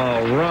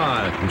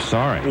 Ron. I'm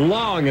sorry.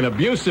 Long and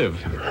abusive.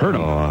 Hurt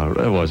him. Oh,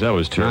 that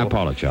was terrible. I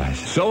apologize.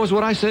 So is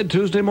what I said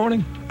Tuesday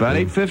morning. About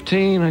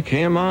 8:15, I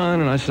came on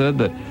and I said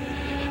that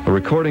a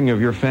recording of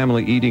your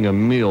family eating a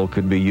meal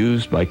could be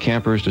used by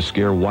campers to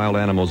scare wild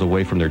animals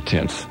away from their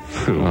tents.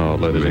 Oh,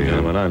 ladies and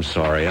gentlemen, I'm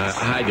sorry.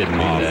 I didn't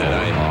mean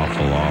that.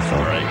 Awful.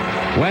 All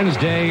right.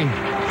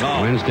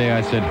 Wednesday,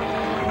 I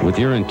said, with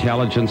your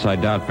intelligence, I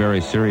doubt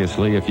very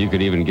seriously if you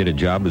could even get a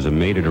job as a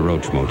maid at a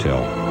Roach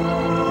Motel.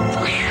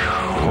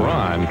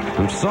 Ron,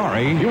 I'm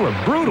sorry. You were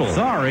brutal.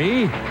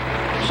 Sorry.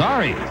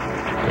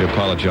 I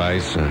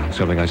apologize.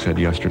 Something I said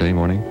yesterday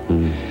morning.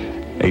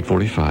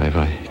 8:45,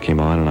 I came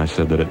on and I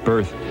said that at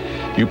birth,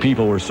 you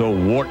people were so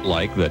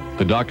wart-like that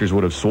the doctors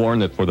would have sworn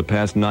that for the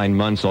past 9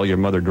 months, all your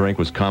mother drank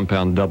was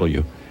Compound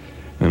W.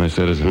 And I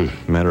said, as a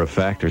matter of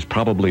fact, there's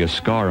probably a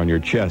scar on your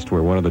chest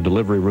where one of the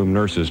delivery room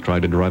nurses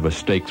tried to drive a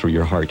stake through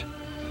your heart.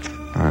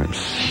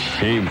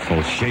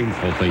 Shameful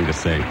thing to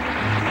say.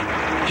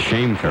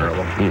 Shameful.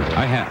 Terrible.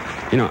 I have...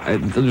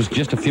 it was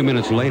just a few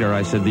minutes later,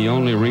 I said the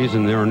only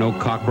reason there are no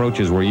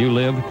cockroaches where you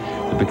live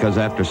is because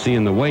after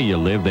seeing the way you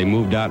live, they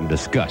moved out in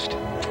disgust.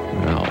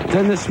 No.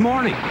 Then this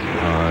morning,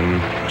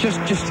 just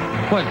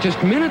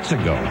minutes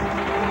ago,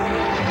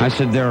 I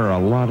said there are a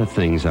lot of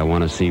things I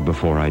want to see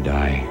before I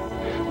die.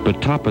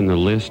 But topping the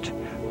list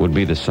would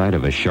be the sight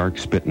of a shark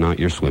spitting out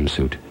your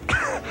swimsuit.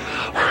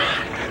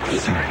 I'm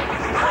sorry.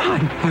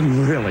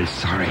 I'm really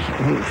sorry.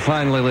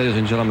 Finally, ladies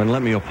and gentlemen,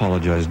 let me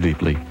apologize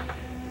deeply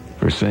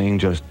for saying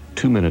just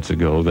 2 minutes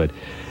ago that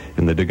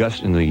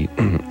disgust.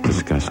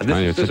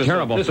 It's a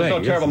terrible thing. This is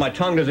so terrible. My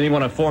tongue doesn't even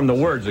want to form the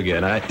words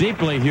again.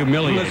 Deeply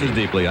humiliating. This is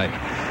deeply.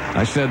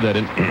 I said that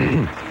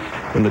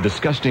in the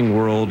disgusting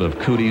world of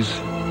cooties,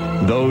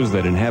 those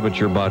that inhabit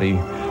your body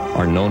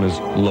are known as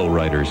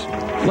lowriders.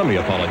 Let me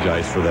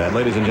apologize for that.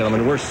 Ladies and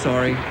gentlemen, we're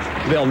sorry.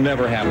 They'll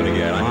never happen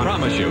again. I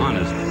promise you.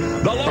 Honest.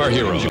 Our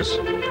heroes.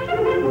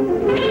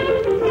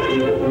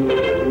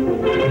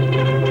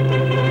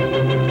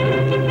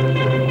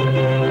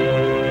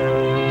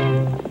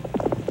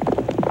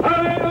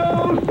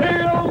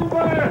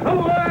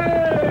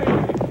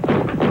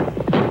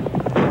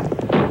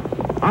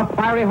 A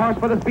fiery horse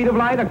for the speed of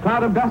light, a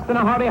cloud of dust, and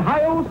a hearty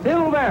hi-yo,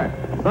 Silver,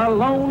 the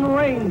Lone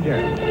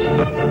Ranger.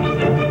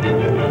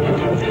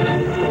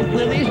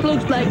 Well, this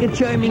looks like a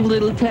charming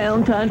little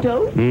town,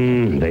 Tonto.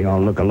 They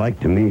all look alike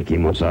to me,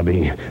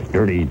 Kimosabe.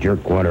 Dirty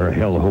jerkwater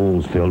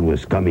hellholes filled with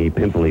scummy,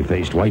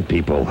 pimply-faced white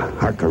people.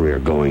 Our career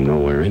going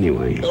nowhere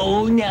anyway.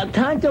 Oh, now,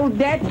 Tonto,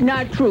 that's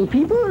not true.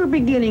 People are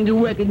beginning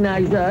to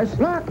recognize us.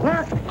 Look,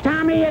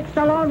 Tommy, it's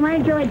the Lone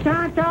Ranger and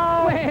Tonto.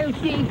 Well,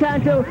 see,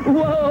 Tonto.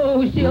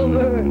 Whoa,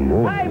 Silver.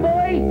 Hi,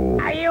 boys.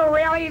 Are you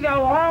really the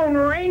Lone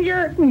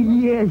Ranger?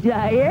 Yes,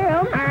 I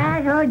am.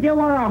 I heard you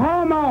were a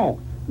homo.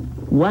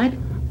 What?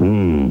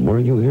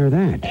 Where'd you hear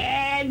that?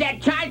 And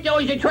that Tonto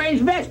is a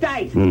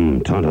transvestite.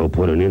 Tonto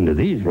put an end to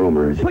these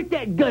rumors. Put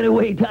that gun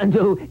away,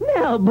 Tonto.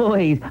 Now,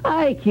 boys,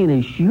 I can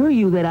assure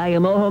you that I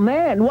am a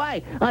man.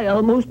 Why, I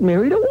almost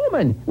married a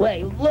woman.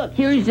 Wait, look,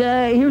 here's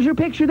your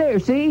picture there,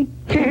 see?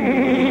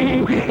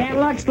 That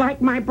looks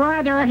like my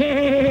brother.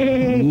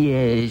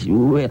 Yes,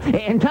 well,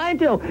 and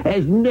Tonto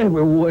has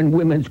never worn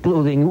women's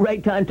clothing,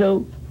 right,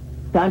 Tonto?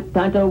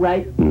 Tonto,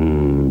 right?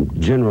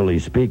 Generally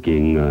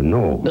speaking,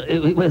 no.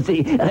 Well,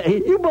 see,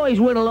 you boys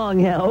went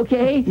along now,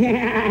 okay?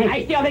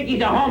 I still think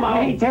he's a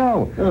homo. Me too.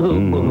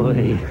 Oh,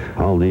 boy.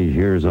 All these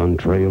years on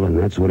trail, and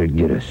that's what it'd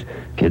get us.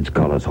 Kids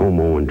call us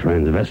homo and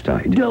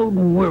transvestite.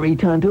 Don't worry,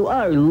 Tonto.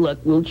 Our luck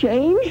will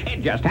change.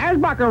 It just has,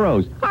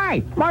 buckaroos.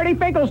 Hi, Marty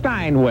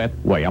Finkelstein with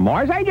William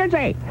Moore's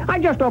Agency. I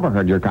just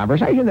overheard your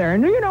conversation there,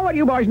 and do you know what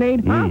you boys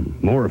need?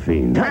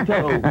 Morphine.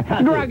 Tonto.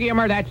 Drug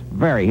humor, that's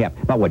very hip.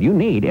 But what you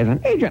need is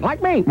an agent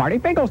like me, Marty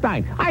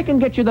Finkelstein. I can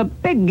get you the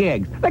big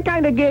gigs. The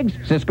kind of gigs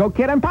Cisco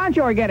Kid and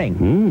Pancho are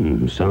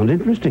getting. Sound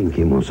interesting,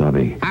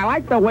 Kimosabe. I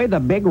like the way the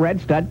big red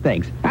stud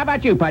thinks. How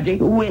about you, Pudgy?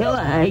 Well,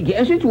 I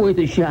guess it's worth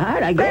a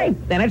shot.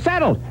 Great, then it's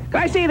settled.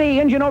 Can I see the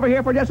engine over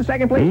here for just a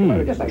second, please?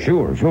 Just a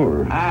second.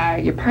 Sure.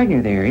 Your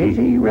partner there, is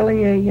he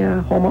really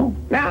a homo?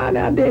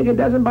 Now, Dig, it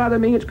doesn't bother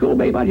me. It's cool,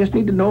 babe. I just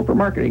need to know for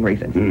marketing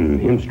reasons.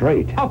 Him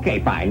straight. Okay,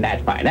 fine.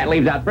 That's fine. That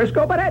leaves out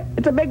Frisco, but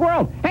it's a big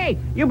world. Hey,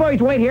 you boys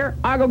wait here.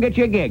 I'll go get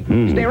you a gig.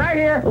 Stay right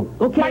here.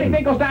 Okay. Marty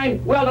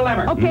Finkelstein will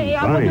deliver. Okay,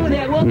 we'll do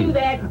that. We'll do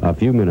that. A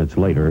few minutes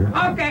later.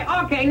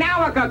 Okay,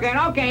 now we're cooking.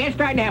 Okay, it's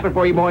starting to happen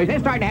for you, boys.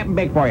 It's starting to happen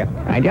big for you.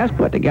 I just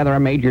put together a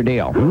major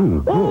deal.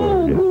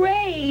 Oh,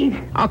 great.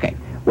 Okay.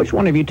 Which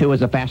one of you two is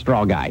the fast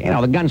draw guy? You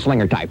know, the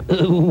gunslinger type.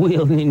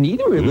 Well,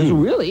 neither of us,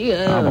 really.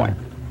 Oh, boy.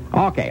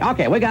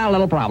 Okay, we got a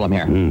little problem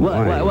here. What?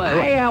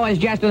 I was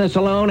just in the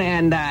saloon,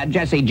 and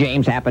Jesse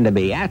James happened to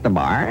be at the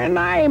bar, and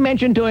I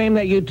mentioned to him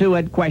that you two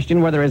had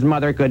questioned whether his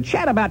mother could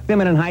chat about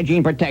feminine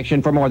hygiene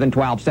protection for more than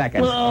 12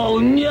 seconds. Oh,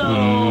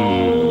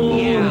 no.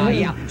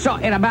 Yeah. So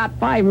in about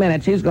 5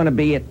 minutes, he's going to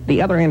be at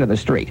the other end of the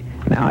street.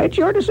 Now, it's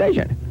your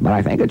decision, but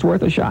I think it's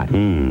worth a shot.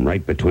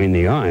 Right between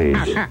the eyes.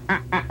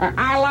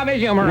 I love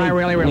his humor. I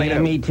really do.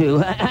 Me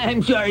too.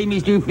 I'm sorry,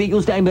 Mr.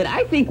 Finkelstein, but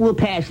I think we'll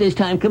pass this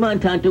time. Come on,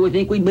 Tonto. I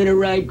think we'd better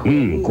ride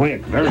quick.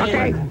 Quick. Very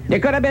Okay. quick. You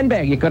could have been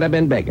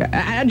big.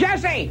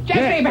 Jesse,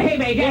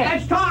 baby.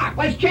 Let's talk.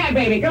 Let's chat,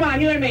 baby. Come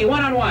on, you and me,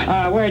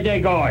 one-on-one. Where'd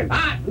they go?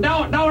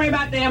 Don't worry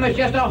about them. It's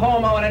just a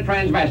homo and a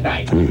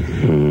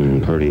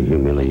transvestite. Pretty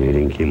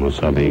humiliating,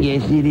 Kimosabe.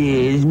 Yes, it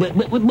is. But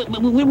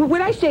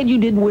when I said you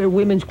didn't wear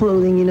women's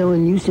clothing,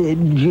 and you said,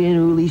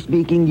 generally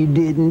speaking, you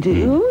didn't,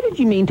 who did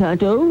you mean,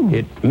 Tonto?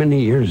 Many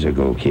years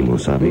ago,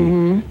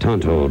 Kimosabe.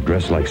 Tonto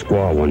dressed like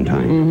squaw one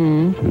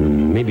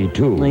time. Maybe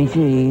two. I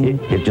see.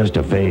 It's just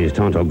a phase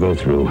Tonto go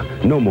through.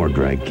 No more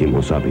drag,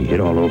 Kimosabe. It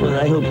all over.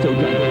 I hope so,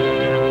 Tonto.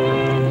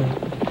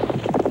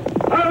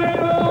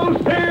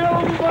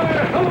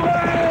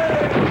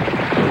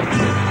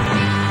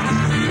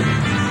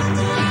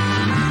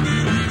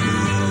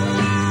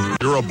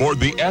 You're aboard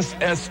the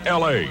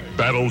SSLA,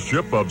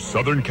 Battleship of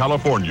Southern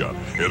California,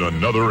 in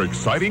another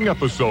exciting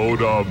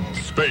episode of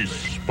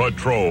Space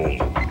Patrol.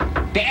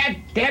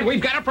 Dad,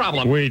 we've got a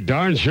problem. We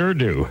darn sure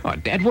do. Oh,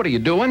 Dad, what are you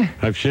doing?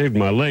 I've shaved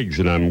my legs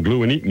and I'm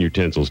gluing eating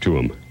utensils to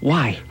them.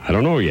 Why? I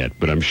don't know yet,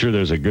 but I'm sure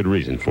there's a good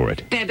reason for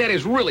it. Dad, that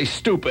is really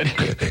stupid.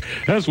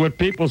 That's what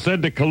people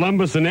said to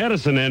Columbus and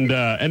Edison and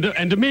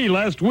to me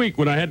last week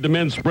when I had the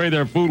men spray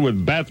their food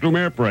with bathroom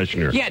air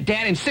freshener. Yeah,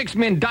 Dad, and 6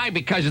 men died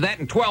because of that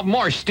and 12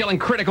 more still in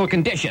critical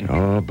condition.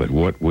 Oh, but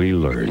what we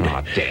learned.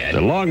 Oh, Dad.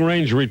 The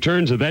long-range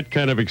returns of that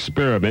kind of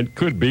experiment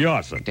could be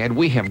awesome. Dad,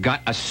 we have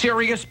got a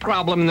serious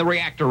problem in the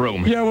reactor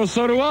room. Yeah, well,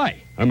 so do I.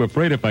 I'm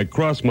afraid if I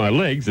cross my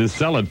legs, this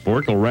salad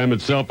fork will ram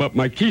itself up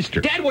my keister.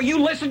 Dad, will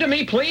you listen to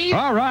me, please?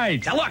 All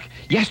right. Now, look,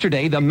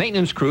 yesterday, the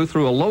maintenance crew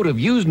threw a load of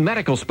used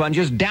medical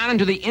sponges down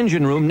into the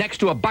engine room next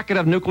to a bucket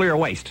of nuclear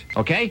waste,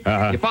 okay?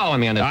 Uh-huh. You following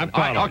me on this? I'm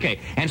following. All right,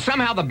 okay. And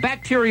somehow the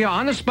bacteria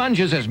on the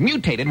sponges has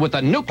mutated with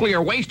the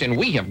nuclear waste, and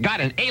we have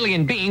got an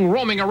alien being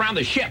roaming around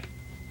the ship.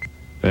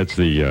 That's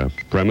the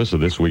premise of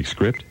this week's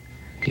script?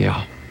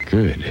 Yeah.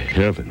 Good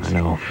heavens. I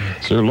know.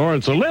 Sir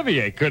Lawrence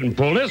Olivier couldn't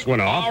pull this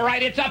one off. All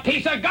right, it's a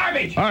piece of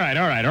garbage. All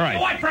right.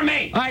 What from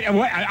me?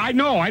 I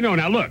know.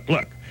 Now, look.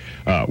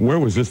 Where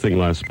was this thing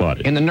last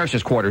spotted? In the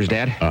nurses' quarters,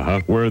 Dad. Uh-huh.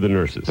 Where are the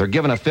nurses? They're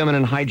giving a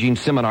feminine hygiene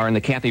seminar in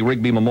the Kathy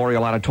Rigby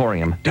Memorial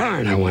Auditorium.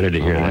 Darn, I wanted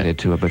to hear that. I did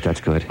too, but that's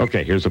good.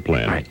 Okay, here's a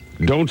plan. Right.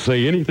 Don't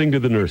say anything to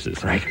the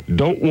nurses. Right.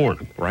 Don't warn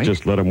them. Right.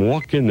 Just let them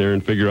walk in there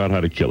and figure out how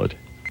to kill it.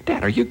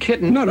 Dad, are you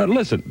kidding? No,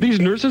 listen. These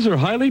nurses are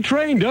highly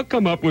trained. They'll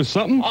come up with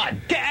something. Oh,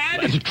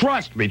 Dad! Listen,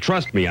 trust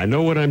me. I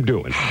know what I'm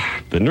doing.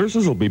 The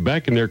nurses will be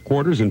back in their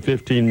quarters in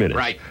 15 minutes.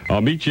 Right.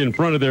 I'll meet you in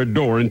front of their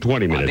door in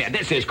 20 minutes. Oh, Dad,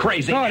 this is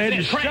crazy. No,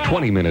 This is crazy.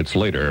 20 minutes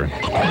later.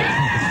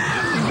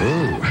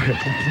 Ooh,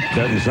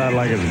 doesn't sound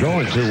like it's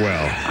going too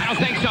well. I don't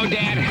think so,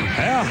 Dad.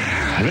 Well,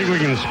 I think we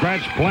can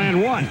scratch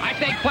plan one. I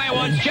think plan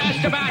one's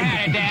just about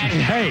had it, Dad.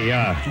 Hey,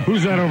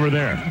 who's that over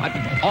there?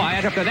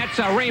 That's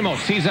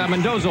Ramos. He's a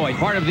Mendozoid,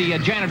 part of the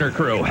janitor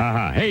crew.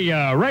 Uh-huh. Hey,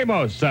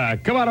 Ramos,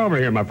 come on over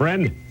here, my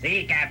friend.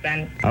 See,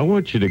 Captain. I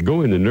want you to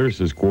go in the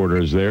nurses'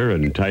 quarters there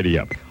and tidy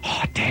up.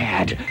 Oh,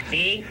 Dad.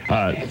 See?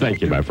 Thank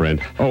you, my friend.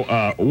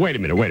 Oh, wait a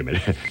minute.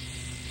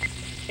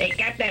 Hey,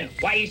 Captain,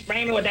 why are you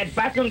spraying me with that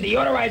bathroom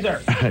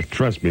deodorizer?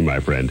 Trust me, my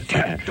friend.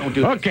 Don't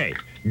do that. Okay,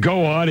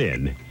 go on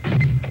in.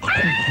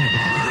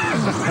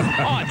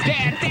 Oh,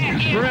 Dad.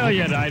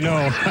 Brilliant, I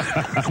know.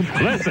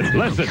 Listen,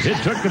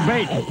 it took the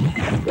bait.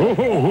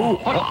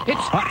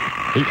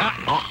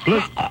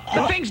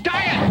 The thing's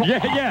dying.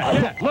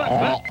 Yeah. Look.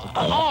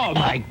 Oh,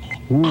 my.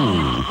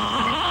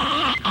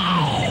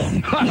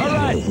 All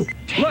right.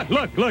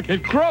 Look,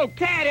 it croaked.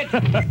 Dad,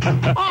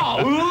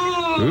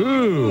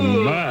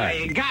 Ooh, my.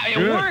 It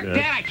worked,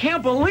 Dad. I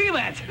can't believe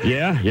it.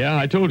 Yeah,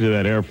 I told you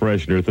that air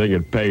freshener thing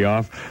would pay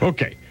off.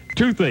 Okay,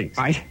 Two things.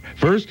 Right.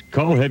 First,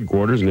 call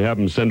headquarters and have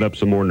them send up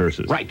some more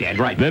nurses. Right, Dad,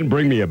 right. Then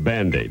bring me a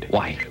Band-Aid.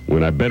 Why?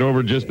 When I bent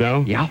over just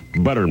now,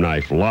 butter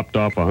knife lopped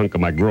off a hunk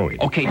of my groin.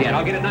 Okay, Dad,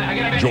 I'll get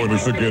it. Join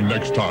us again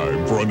next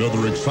time for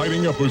another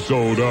exciting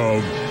episode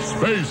of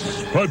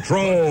Space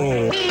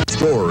Patrol.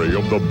 Story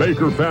of the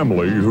Baker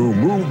family who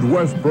moved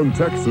west from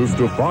Texas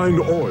to find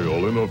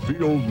oil in a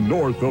field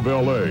north of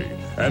L.A.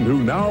 and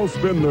who now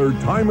spend their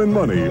time and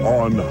money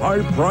on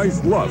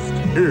high-priced lust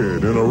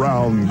in and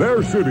around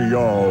their city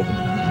of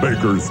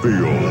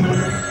Bakersfield.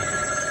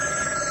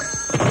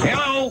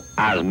 Hello?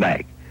 I was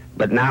back.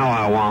 But now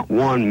I want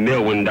 $1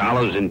 million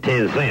and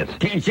 10 cents.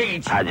 10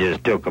 cents? I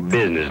just took a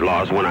business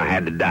loss when I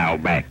had to dial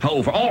back.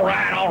 Oh, all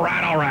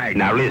right.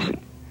 Now listen.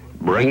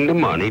 Bring the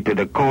money to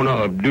the corner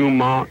of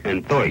Dumont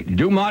and Thwaites.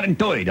 Dumont and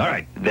Thwaites, all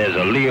right. There's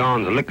a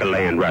Leon's Liquor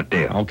Land right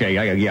there. Okay,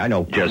 yeah, I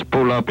know. Just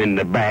pull up in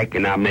the back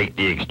and I'll make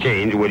the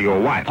exchange with your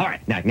wife. All right,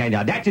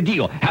 now that's a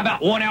deal. How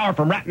about 1 hour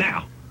from right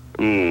now?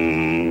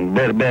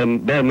 Better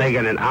make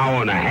it an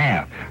hour and a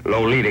half.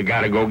 Lolita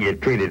gotta go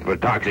get treated for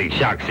toxic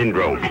shock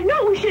syndrome. I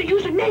know we should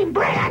use the name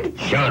brand.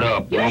 Shut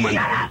up, woman.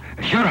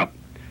 Shut up.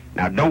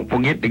 Now, don't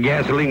forget the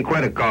gasoline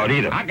credit card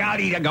either. I got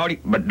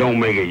it. But don't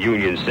make it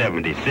Union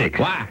 76.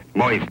 Why?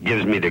 Moist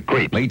gives me the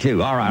creep. Me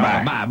too. All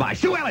right. Bye.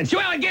 Sue Ellen,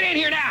 get in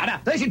here now.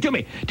 Now, listen to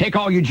me. Take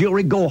all your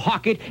jewelry, go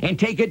hawk it, and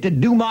take it to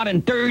Dumont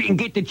and Third and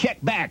get the check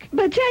back.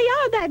 But,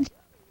 J.R.,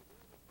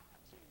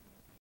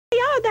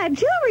 that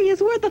jewelry is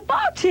worth a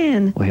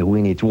fortune. Well,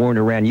 when it's worn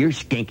around your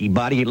skanky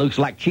body, it looks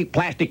like cheap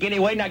plastic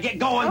anyway. Now, get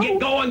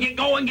going.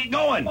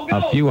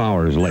 A few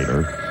hours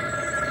later...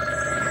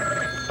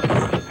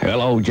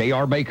 Hello,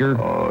 J.R. Baker.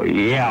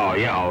 Yeah,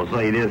 I'll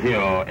say this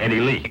here, Eddie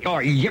Lee.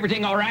 Is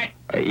everything all right?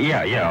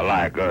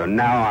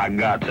 Now I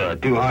got a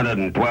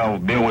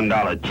 $212 billion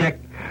check,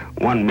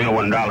 $1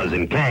 million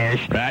in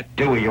cash, right.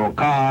 2 of your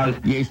cars,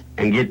 yes,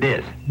 and get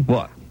this.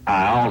 What?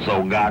 I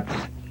also got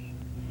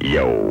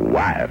your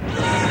wife. We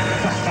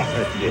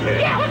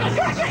got it.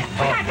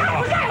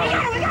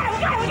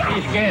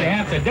 She's scared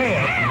half to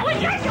death.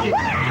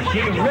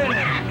 She's really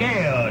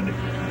scared.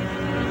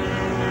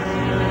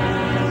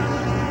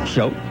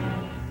 So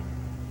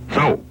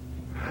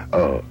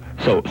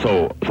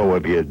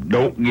if you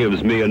don't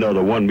give me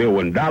another $1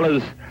 million,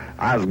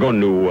 I was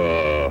going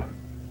to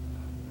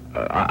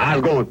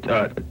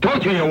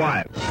torture your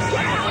wife.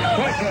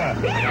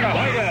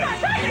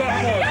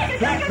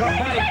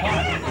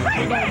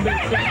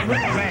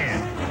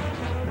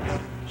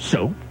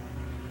 So?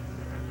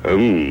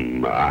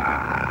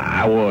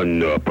 I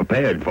wasn't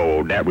prepared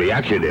for that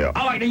reaction there.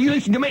 All right, now you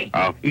listen to me.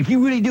 If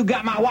you really do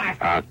got my wife,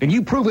 then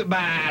you prove it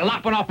by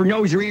lopping off her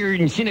nose or ear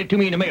and send it to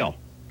me in the mail.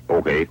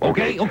 Okay.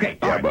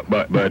 Yeah,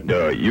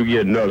 but you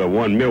get another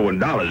 $1 million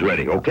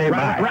ready, okay?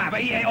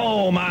 Right. Yeah.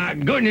 Oh, my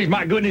goodness,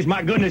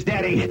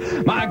 Daddy.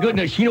 My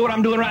goodness, you know what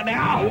I'm doing right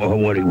now?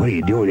 What are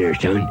you doing there,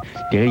 son?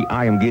 Daddy,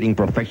 I am getting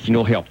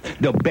professional help.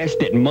 The best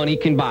that money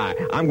can buy.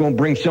 I'm going to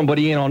bring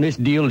somebody in on this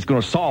deal that's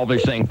going to solve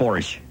this thing for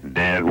us.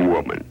 That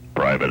woman,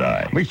 Private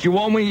Eye. Mr.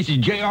 Woman, this is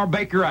J.R.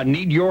 Baker. I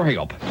need your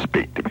help.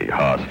 Speak to me,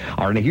 Hoss.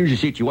 All right, now here's the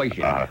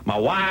situation. My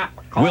wife...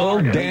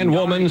 Will Dan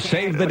Woman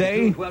save the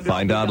day?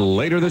 Find out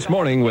later this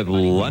morning with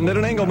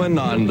London Engelman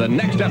on the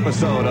next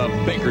episode of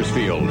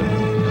Bakersfield.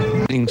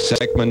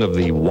 Segment of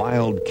the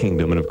Wild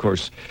Kingdom. And, of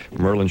course,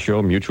 Merlin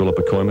Show, Mutual of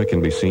Pacoima,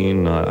 can be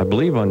seen, I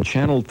believe, on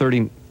Channel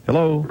 30...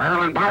 Hello?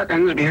 Merlin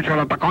Parkins, Mutual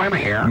of Pacoima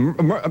here.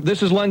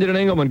 This is London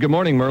Engelman. Good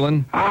morning,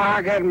 Merlin.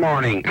 Good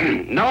morning.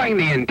 Knowing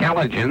the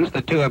intelligence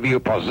the two of you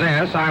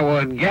possess, I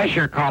would guess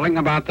you're calling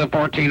about the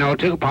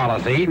 1402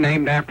 policy,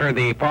 named after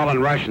the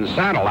fallen Russian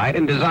satellite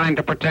and designed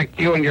to protect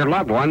you and your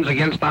loved ones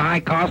against the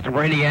high cost of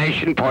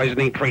radiation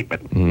poisoning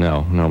treatment.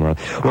 No, Merlin.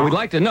 What we'd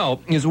like to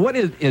know is what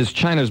is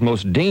China's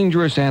most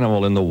dangerous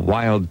animal in the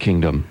Wild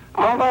Kingdom?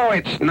 Although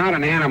it's not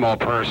an animal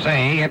per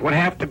se, it would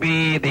have to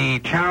be the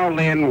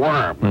Shaolin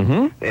worm.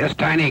 Mm-hmm. This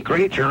tiny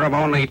creature of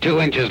only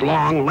 2 inches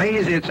long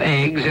lays its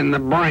eggs in the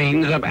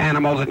brains of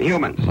animals and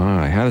humans.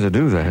 My, how does it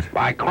do that?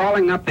 By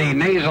crawling up the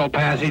nasal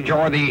passage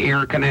or the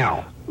ear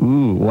canal.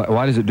 Ooh,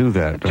 why does it do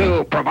that?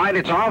 To provide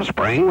its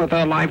offspring with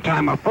a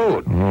lifetime of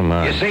food. Oh,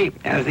 my. You see,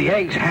 as the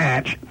eggs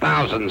hatch,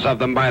 thousands of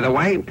them, by the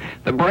way,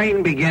 the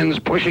brain begins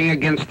pushing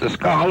against the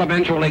skull,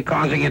 eventually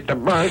causing it to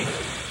burst,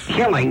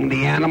 killing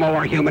the animal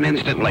or human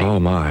instantly.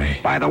 Oh, my.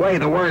 By the way,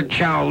 the word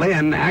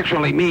Shaolin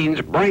actually means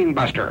brain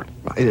buster.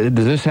 Does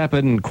this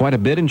happen quite a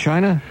bit in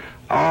China?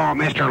 Oh,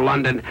 Mr.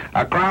 London,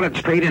 a crowded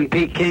street in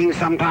Peking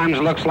sometimes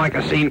looks like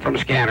a scene from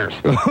Scanners.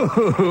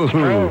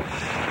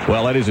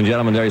 Well, ladies and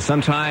gentlemen,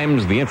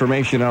 sometimes the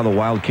information out of the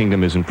Wild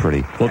Kingdom isn't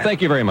pretty. Well,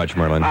 thank you very much,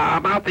 Merlin.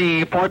 About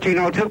the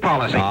 1402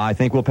 policy. I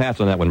think we'll pass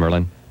on that one,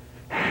 Merlin.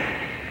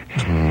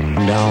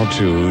 Now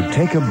to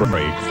take a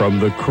break from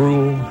the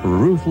cruel,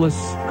 ruthless,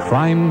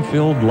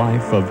 crime-filled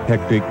life of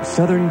hectic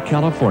Southern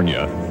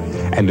California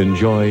and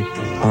enjoy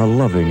our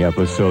loving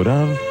episode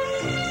of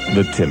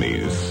The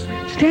Timmies.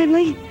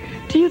 Stanley,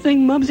 Do you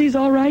think Mumsy's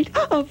all right?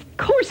 Of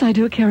course I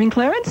do, caring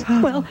Clarence.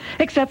 Well,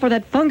 except for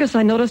that fungus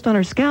I noticed on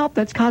her scalp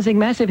that's causing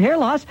massive hair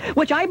loss,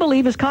 which I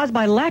believe is caused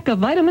by lack of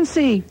vitamin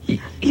C.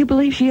 You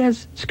believe she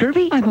has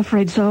scurvy? I'm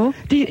afraid so.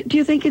 Do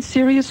you think it's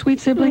serious,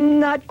 sweet sibling?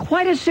 Not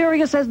quite as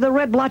serious as the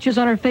red blotches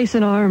on her face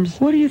and arms.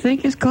 What do you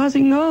think is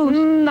causing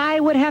those? I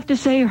would have to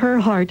say her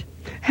heart.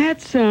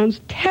 That sounds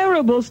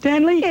terrible,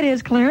 Stanley. It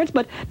is, Clarence,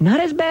 but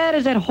not as bad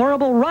as that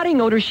horrible rotting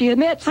odor she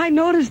emits. I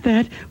noticed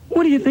that.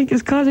 What do you think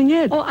is causing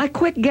it? Oh, a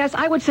quick guess.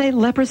 I would say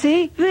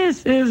leprosy.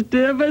 This is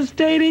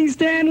devastating,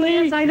 Stanley.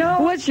 Yes, I know.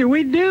 What should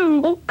we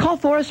do? Oh, call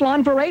Forest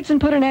Lawn for rates and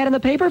put an ad in the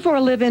paper for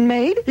a live-in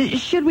maid.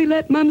 Should we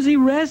let Mumsy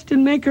rest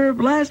and make her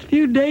last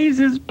few days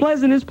as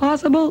pleasant as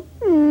possible?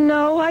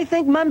 No, I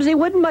think Mumsy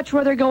would much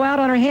rather go out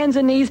on her hands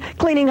and knees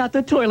cleaning out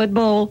the toilet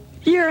bowl.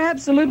 You're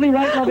absolutely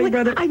right, loving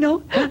brother. I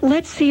know.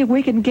 Let's see if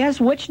we can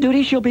guess which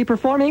duty she'll be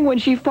performing when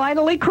she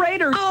finally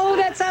craters. Oh,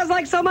 that sounds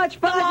like so much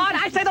fun. The lawn.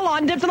 I say the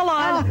lawn. Dip to the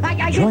lawn.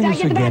 Join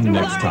us again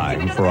next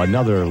time for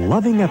another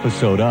loving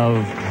episode of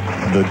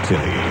The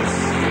Tillies.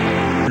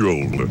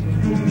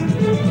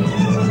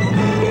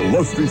 The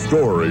lusty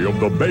story of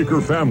the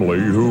Baker family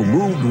who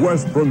moved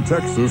west from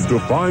Texas to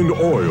find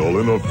oil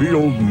in a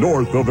field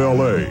north of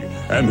L.A.,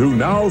 and who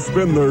now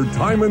spend their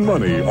time and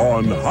money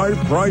on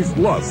high-priced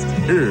lust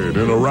in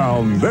and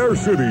around their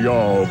city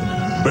of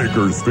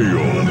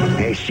Bakersfield.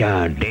 This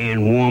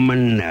Dan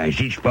woman, is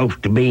he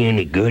supposed to be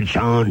any good,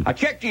 son? I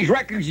checked his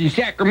records in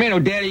Sacramento,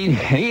 Daddy, and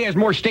he has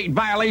more state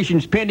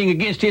violations pending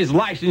against his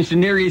license than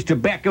there is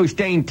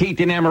tobacco-stained teeth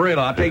in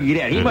Amarillo, I'll tell you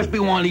that. He must be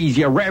one of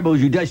these rebels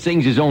who does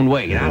things his own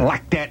way, and I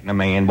like that in a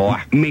man, boy.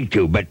 Me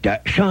too, but,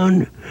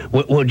 son,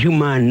 would you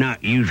mind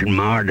not using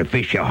my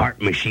artificial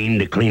heart machine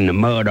to clean the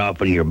mud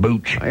off in your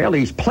boots? Well,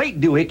 his plate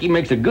doohickey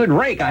makes a good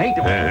rake. I hate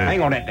to...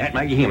 Hang on, that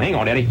might get him. Hang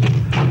on, Daddy.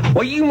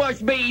 Well, you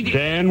must be...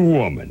 Dan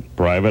Woman,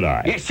 Private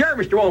Eye. Yes, sir,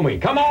 Mr. Woman.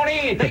 Come on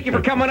in. Thank you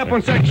for coming up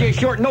on such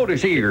short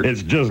notice here.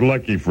 It's just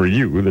lucky for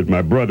you that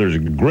my brother's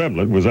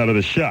gremlin was out of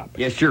the shop.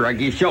 Yes, sir, I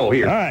guess so.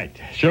 Here. All right,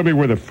 show me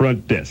where the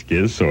front desk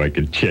is so I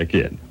can check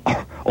in.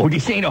 Oh,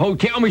 this ain't a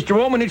hotel, Mr.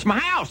 Woman. It's my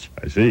house.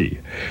 I see.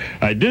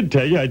 I did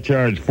tell you I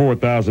charge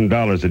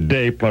 $4,000 a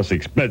day plus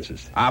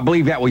expenses. I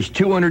believe that was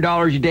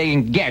 $200 a day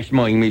in gas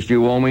money, Mr.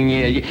 Woman.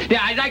 Yeah,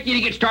 I'd like you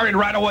to get started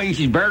right away.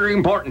 This is very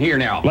important here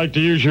now. Like to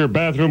use your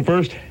bathroom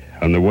first?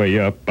 On the way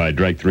up, I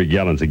drank 3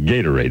 gallons of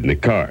Gatorade in the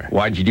car.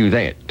 Why'd you do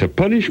that? To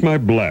punish my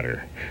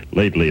bladder.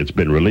 Lately, it's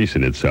been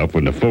releasing itself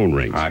when the phone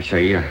rings. I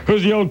see.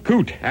 Who's the old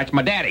coot? That's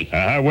my daddy.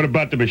 What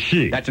about the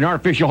machine? That's an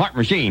artificial heart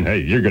machine. Hey,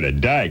 you're gonna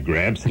die,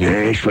 Gramps.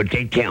 Yeah, that's what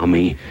they tell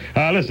me.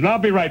 Listen, I'll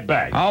be right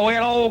back. Oh,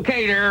 well,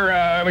 okay there,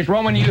 Mr.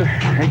 Woman. You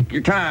take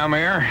your time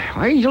there.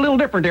 Well, he's a little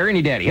different there, isn't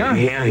he, Daddy, huh?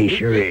 Yeah, he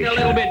sure is. He's a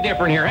little bit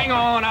different here. Hang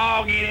on,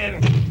 I'll get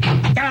in.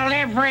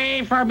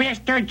 Delivery for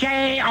Mr.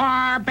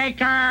 J.R.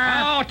 Baker.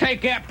 I'll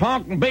take that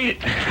punk and beat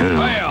it.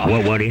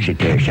 Well, what is it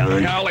there,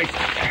 son?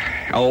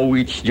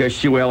 It's just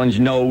Sue Ellen's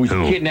nose.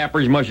 The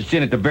kidnappers must have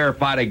sent it to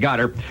verify they got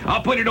her.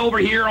 I'll put it over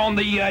here on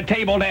the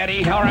table,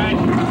 Daddy. All right?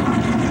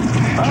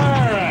 All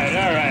right.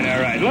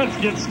 Let's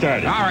get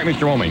started. All right,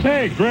 Mr. Woman.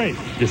 Hey, great.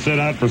 You set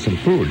out for some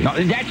food. No,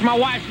 that's my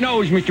wife's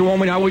nose, Mr.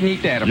 Woman. I wouldn't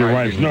eat that. Your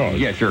wife's nose?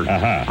 Yes, sir.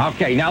 Uh-huh.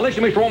 Okay, now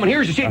listen, Mr. Woman.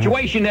 Here's the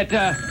situation that...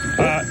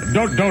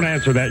 Don't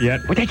answer that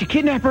yet. But that's the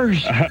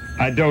kidnappers.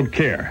 I don't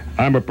care.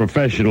 I'm a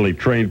professionally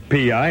trained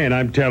PI, and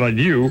I'm telling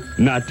you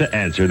not to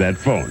answer that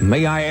phone.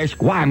 May I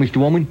ask why, Mr.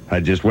 Woman?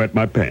 I just wet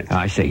my pants.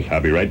 I see. I'll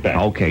be right back.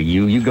 Okay,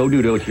 you go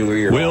do those.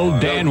 Will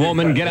Dan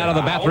Woman get out of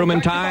the bathroom in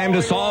time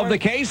to solve the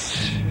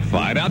case?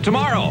 Find out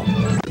tomorrow.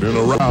 In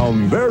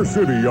around their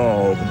city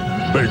of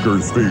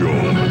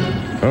Bakersfield.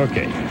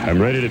 Okay,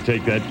 I'm ready to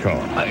take that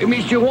call.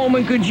 Mr.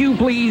 Woman, could you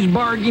please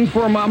bargain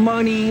for my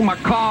money, my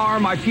car,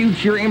 my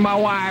future, and my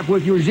wife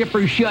with your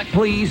zipper shut,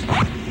 please?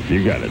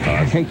 You got it,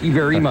 Hoss. Thank you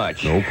very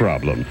much. No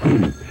problem.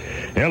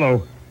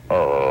 Hello.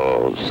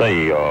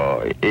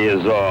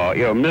 Is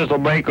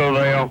Mr. Baker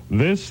there?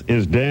 This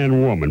is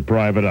Dan Woman,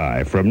 Private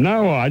Eye. From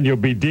now on, you'll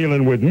be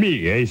dealing with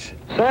me, Ace.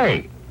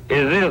 Say,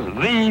 is this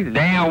the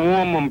Dan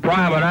Woman,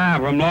 Private Eye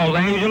from Los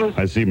Angeles?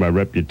 I see my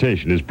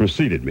reputation has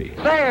preceded me.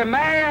 Say,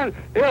 man,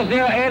 this is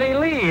Eddie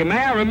Lee,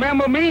 man.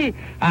 Remember me?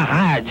 I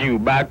hired you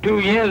about 2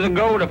 years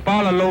ago to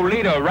follow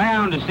Lolita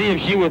around to see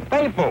if she was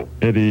faithful.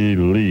 Eddie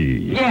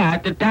Lee. Yeah,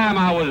 at the time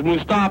I was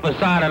Mustafa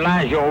Side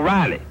Elijah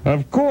O'Reilly.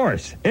 Of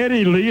course.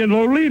 Eddie Lee and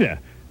Lolita.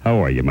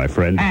 How are you, my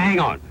friend? Hey, hang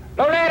on.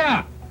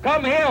 Lolita,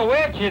 come here,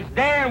 witch. It's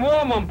Dan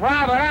Woman,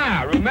 Private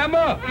Eye. Remember?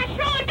 I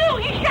sure do.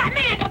 He shot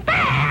me in the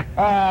back.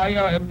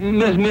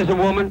 Mr.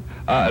 Woman,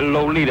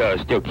 Lolita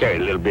still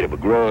carrying a little bit of a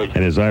grudge.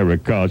 And as I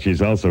recall,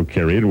 she's also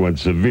carrying one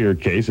severe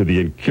case of the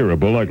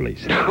incurable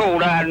uglies. Oh,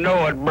 I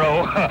know it,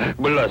 bro.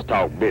 But let's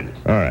talk business.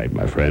 All right,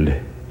 my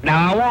friend.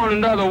 Now, I want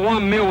another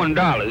 $1 million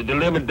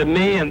delivered to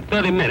me in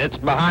 30 minutes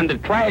behind the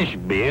trash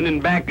bin in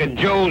back of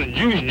Joe's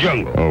juice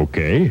jungle.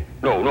 Okay.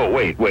 No,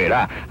 wait.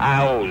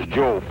 I owes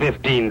Joe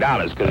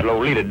 $15 because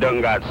Lolita done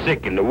got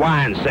sick in the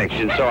wine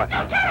section, so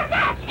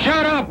I...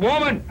 Shut up,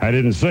 woman! I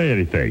didn't say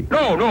anything.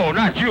 No,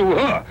 not you,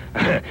 huh?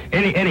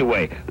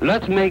 Anyway,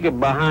 let's make it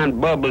behind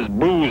Bubba's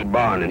booze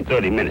barn in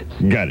 30 minutes.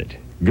 Got it.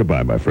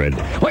 Goodbye, my friend.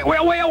 Wait,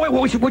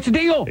 what's the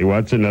deal? He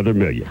wants another $1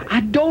 million.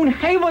 I don't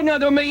have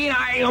another $1 million.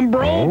 I am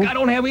broke. Oh? I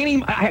don't have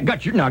any. I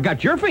got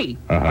your fee.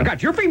 I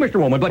got your fee, Mr.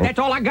 Woman, but that's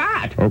all I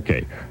got.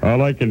 Okay.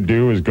 All I can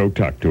do is go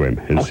talk to him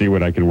and see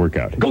what I can work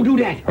out. Go do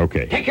that.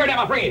 Okay. Take care of that,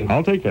 my friend.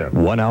 I'll take care of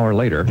it. 1 hour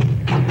later.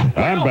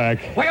 I'm back.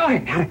 Well,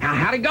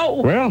 how'd it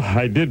go? Well,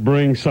 I did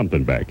bring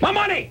something back. My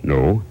money.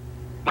 No.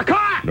 My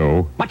car.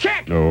 No. My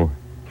check. No.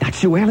 That's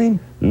Sue Ellen?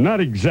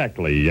 Not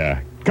exactly.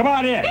 Come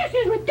on in. This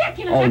is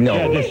ridiculous. Oh, no.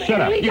 Yeah, just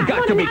shut up. You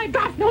got to be...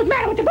 What's the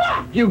matter with the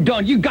boss?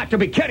 You got to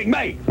be kidding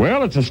me.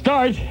 Well, it's a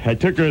start. I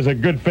took her as a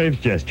good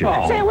faith gesture.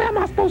 Oh. Say, where am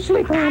I supposed to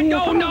sleep around here?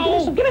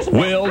 No.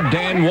 Will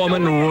Dan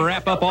Woman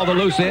wrap up all the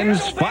loose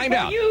ends? Find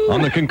out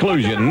on the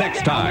conclusion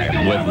next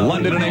time with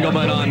London and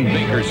Engelman on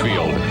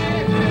Bakersfield.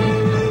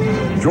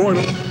 Join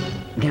us.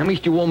 Now,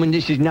 Mr. Woman,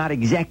 this is not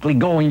exactly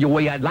going the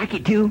way I'd like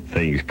it to.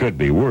 Things could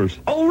be worse.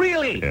 Oh,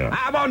 really? Yeah.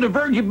 I'm on the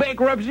verge of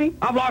bankruptcy.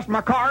 I've lost my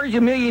cars,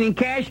 $1 million in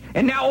cash,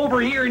 and now over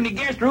here in the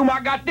guest room,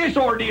 I got this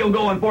ordeal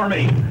going for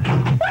me. What's going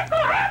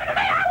to happen to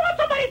me? I want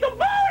somebody to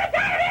vote.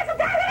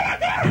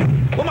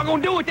 What am I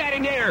going to do with that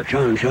in there?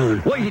 Son.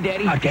 What is it,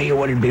 Daddy? I'll tell you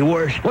what would be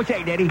worse. What's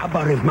that, Daddy? How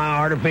about if my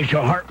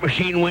artificial heart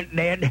machine went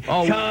dead?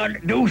 Oh. Son,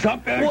 do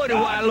something. What do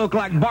I look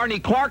like, Barney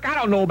Clark? I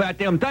don't know about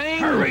them things.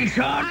 Hurry,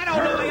 son. I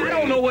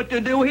don't know what to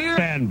do here.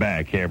 Stand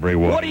back,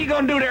 everyone. What are you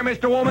going to do there,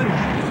 Mr. Woman?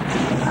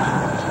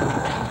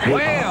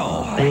 Well.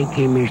 Thank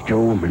you,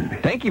 Mr. Woman.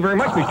 Thank you very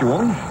much, Mr.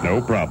 Woman.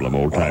 No problem,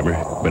 old-timer.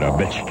 But I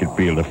bet you could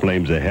feel the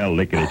flames of hell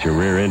licking at your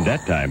rear end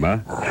that time, huh?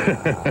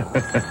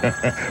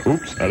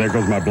 Oops, there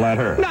goes my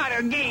bladder. Not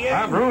again.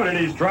 I'm ruining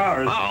these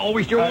drawers. Oh,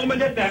 Mr. Woman.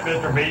 Get that,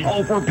 Mr. B.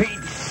 Oh, for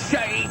Pete's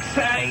sake,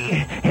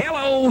 say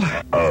hello.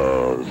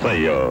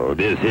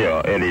 This here,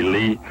 Eddie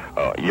Lee,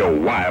 your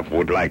wife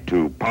would like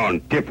to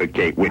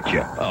pontificate with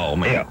you. Oh,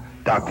 man. Here,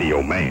 talk to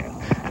your man.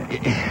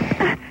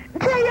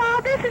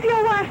 J.R., this is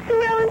your wife,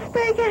 Sue Ellen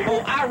speaking.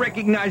 Oh, I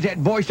recognize that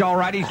voice all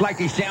right. It's like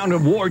the sound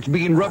of warts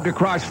being rubbed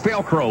across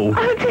Velcro.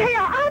 Oh,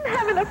 J.R., I'm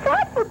having a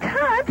frightful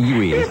time.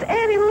 You is. This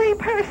Annie Lee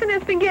person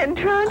has been getting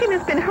drunk and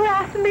has been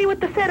harassing me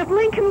with a set of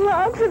Lincoln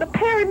logs and a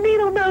pair of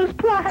needle-nose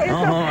pliers.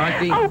 I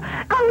see.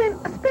 And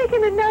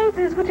speaking of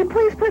noses, would you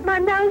please put my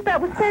nose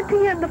that was sent to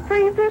you in the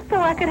freezer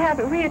so I could have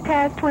it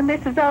reattached when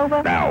this is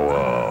over?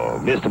 Now,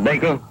 Mr.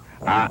 Baker,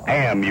 I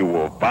am, you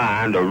will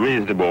find, a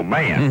reasonable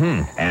man.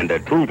 Mm-hmm. And the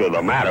truth of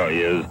the matter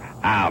is,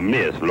 I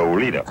miss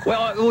Lolita.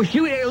 Well,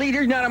 shoot, Lee,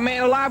 there's not a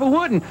man alive who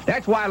wouldn't.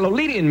 That's why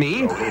Lolita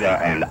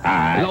and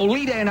I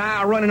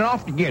are running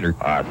off together.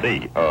 I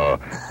see.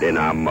 Then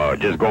I'm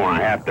just going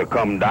to have to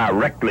come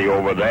directly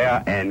over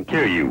there and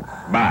kill you.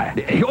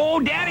 Bye.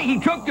 Oh, Daddy, he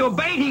took the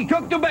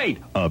bait.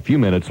 A few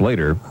minutes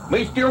later.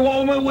 Mr.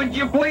 Woman, would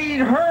you please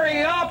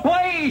hurry up,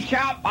 please?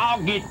 Shout,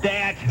 I'll get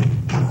that.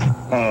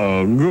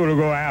 Good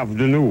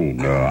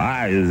afternoon.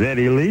 I is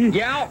Eddie Lee.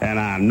 Yeah? And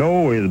I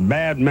know it's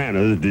bad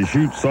manners to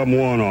shoot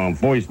someone on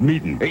first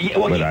meeting.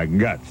 But I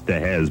gots to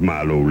has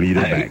my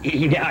Lolita back.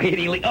 Now,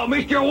 Eddie Lee. Oh,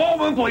 Mr.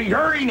 Woman, please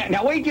hurry.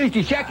 Now, wait just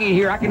a second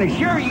here. I can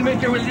assure you,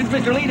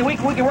 Mr. Lee, that we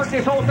can work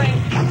this whole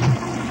thing.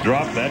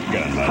 Drop that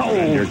gun, my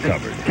friend. You're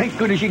covered. Thank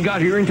goodness you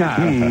got here in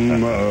time.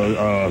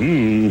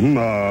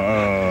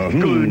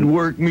 Good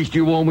work,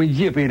 Mr. Woman.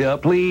 Zip it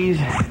up, please.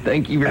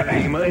 Thank you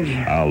very much.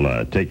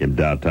 I'll take him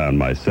downtown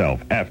myself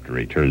after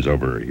he turns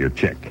over your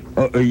check.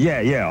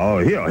 Here.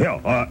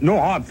 No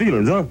hard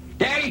feelings, huh?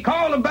 Daddy,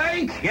 call the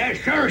bank.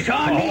 Yes, sir,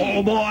 son.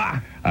 Oh, boy.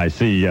 I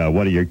see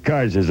one of your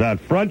cars is out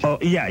front.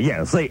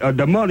 Yeah. Say,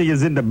 the money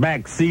is in the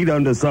back seat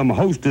under some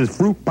Hostess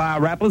fruit pie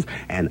wrappers,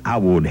 and I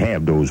would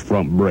have those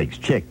front brakes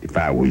checked if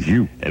I was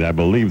you. And I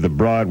believe the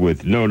broad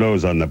with no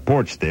nose on the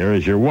porch there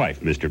is your wife,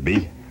 Mr.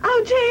 B.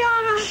 Oh,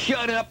 J.R.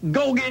 Shut up.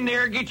 Go get in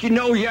there, get your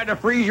nose out of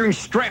the freezer, and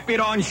strap it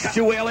on,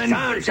 Sue Ellen.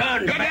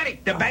 Son,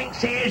 the bank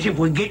says if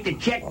we get the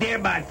check there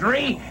by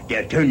 3,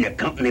 they'll turn the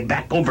company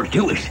back over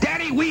to us.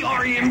 Daddy, we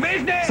are in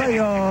business. Say,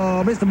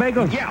 Mr.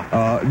 Baker.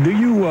 Yeah. Do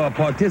you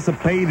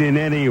participate in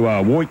any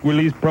work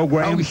release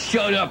programs? Oh,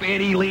 shut up,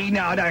 Eddie Lee.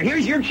 Now,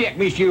 here's your check,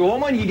 Mr.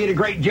 Woman. You did a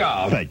great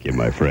job. Thank you,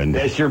 my friend.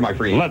 Yes, sure, my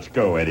friend. Let's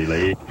go, Eddie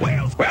Lee.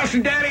 Well,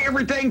 so, Daddy,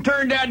 everything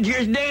turned out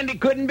just dandy.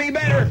 Couldn't be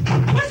better.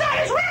 What's that?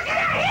 It's working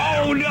out here!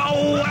 Oh,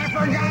 no, I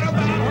forgot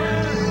about her.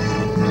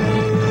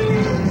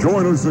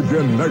 Join us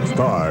again next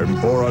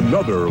time for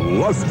another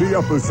lusty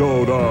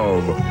episode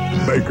of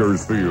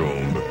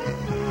Bakersfield.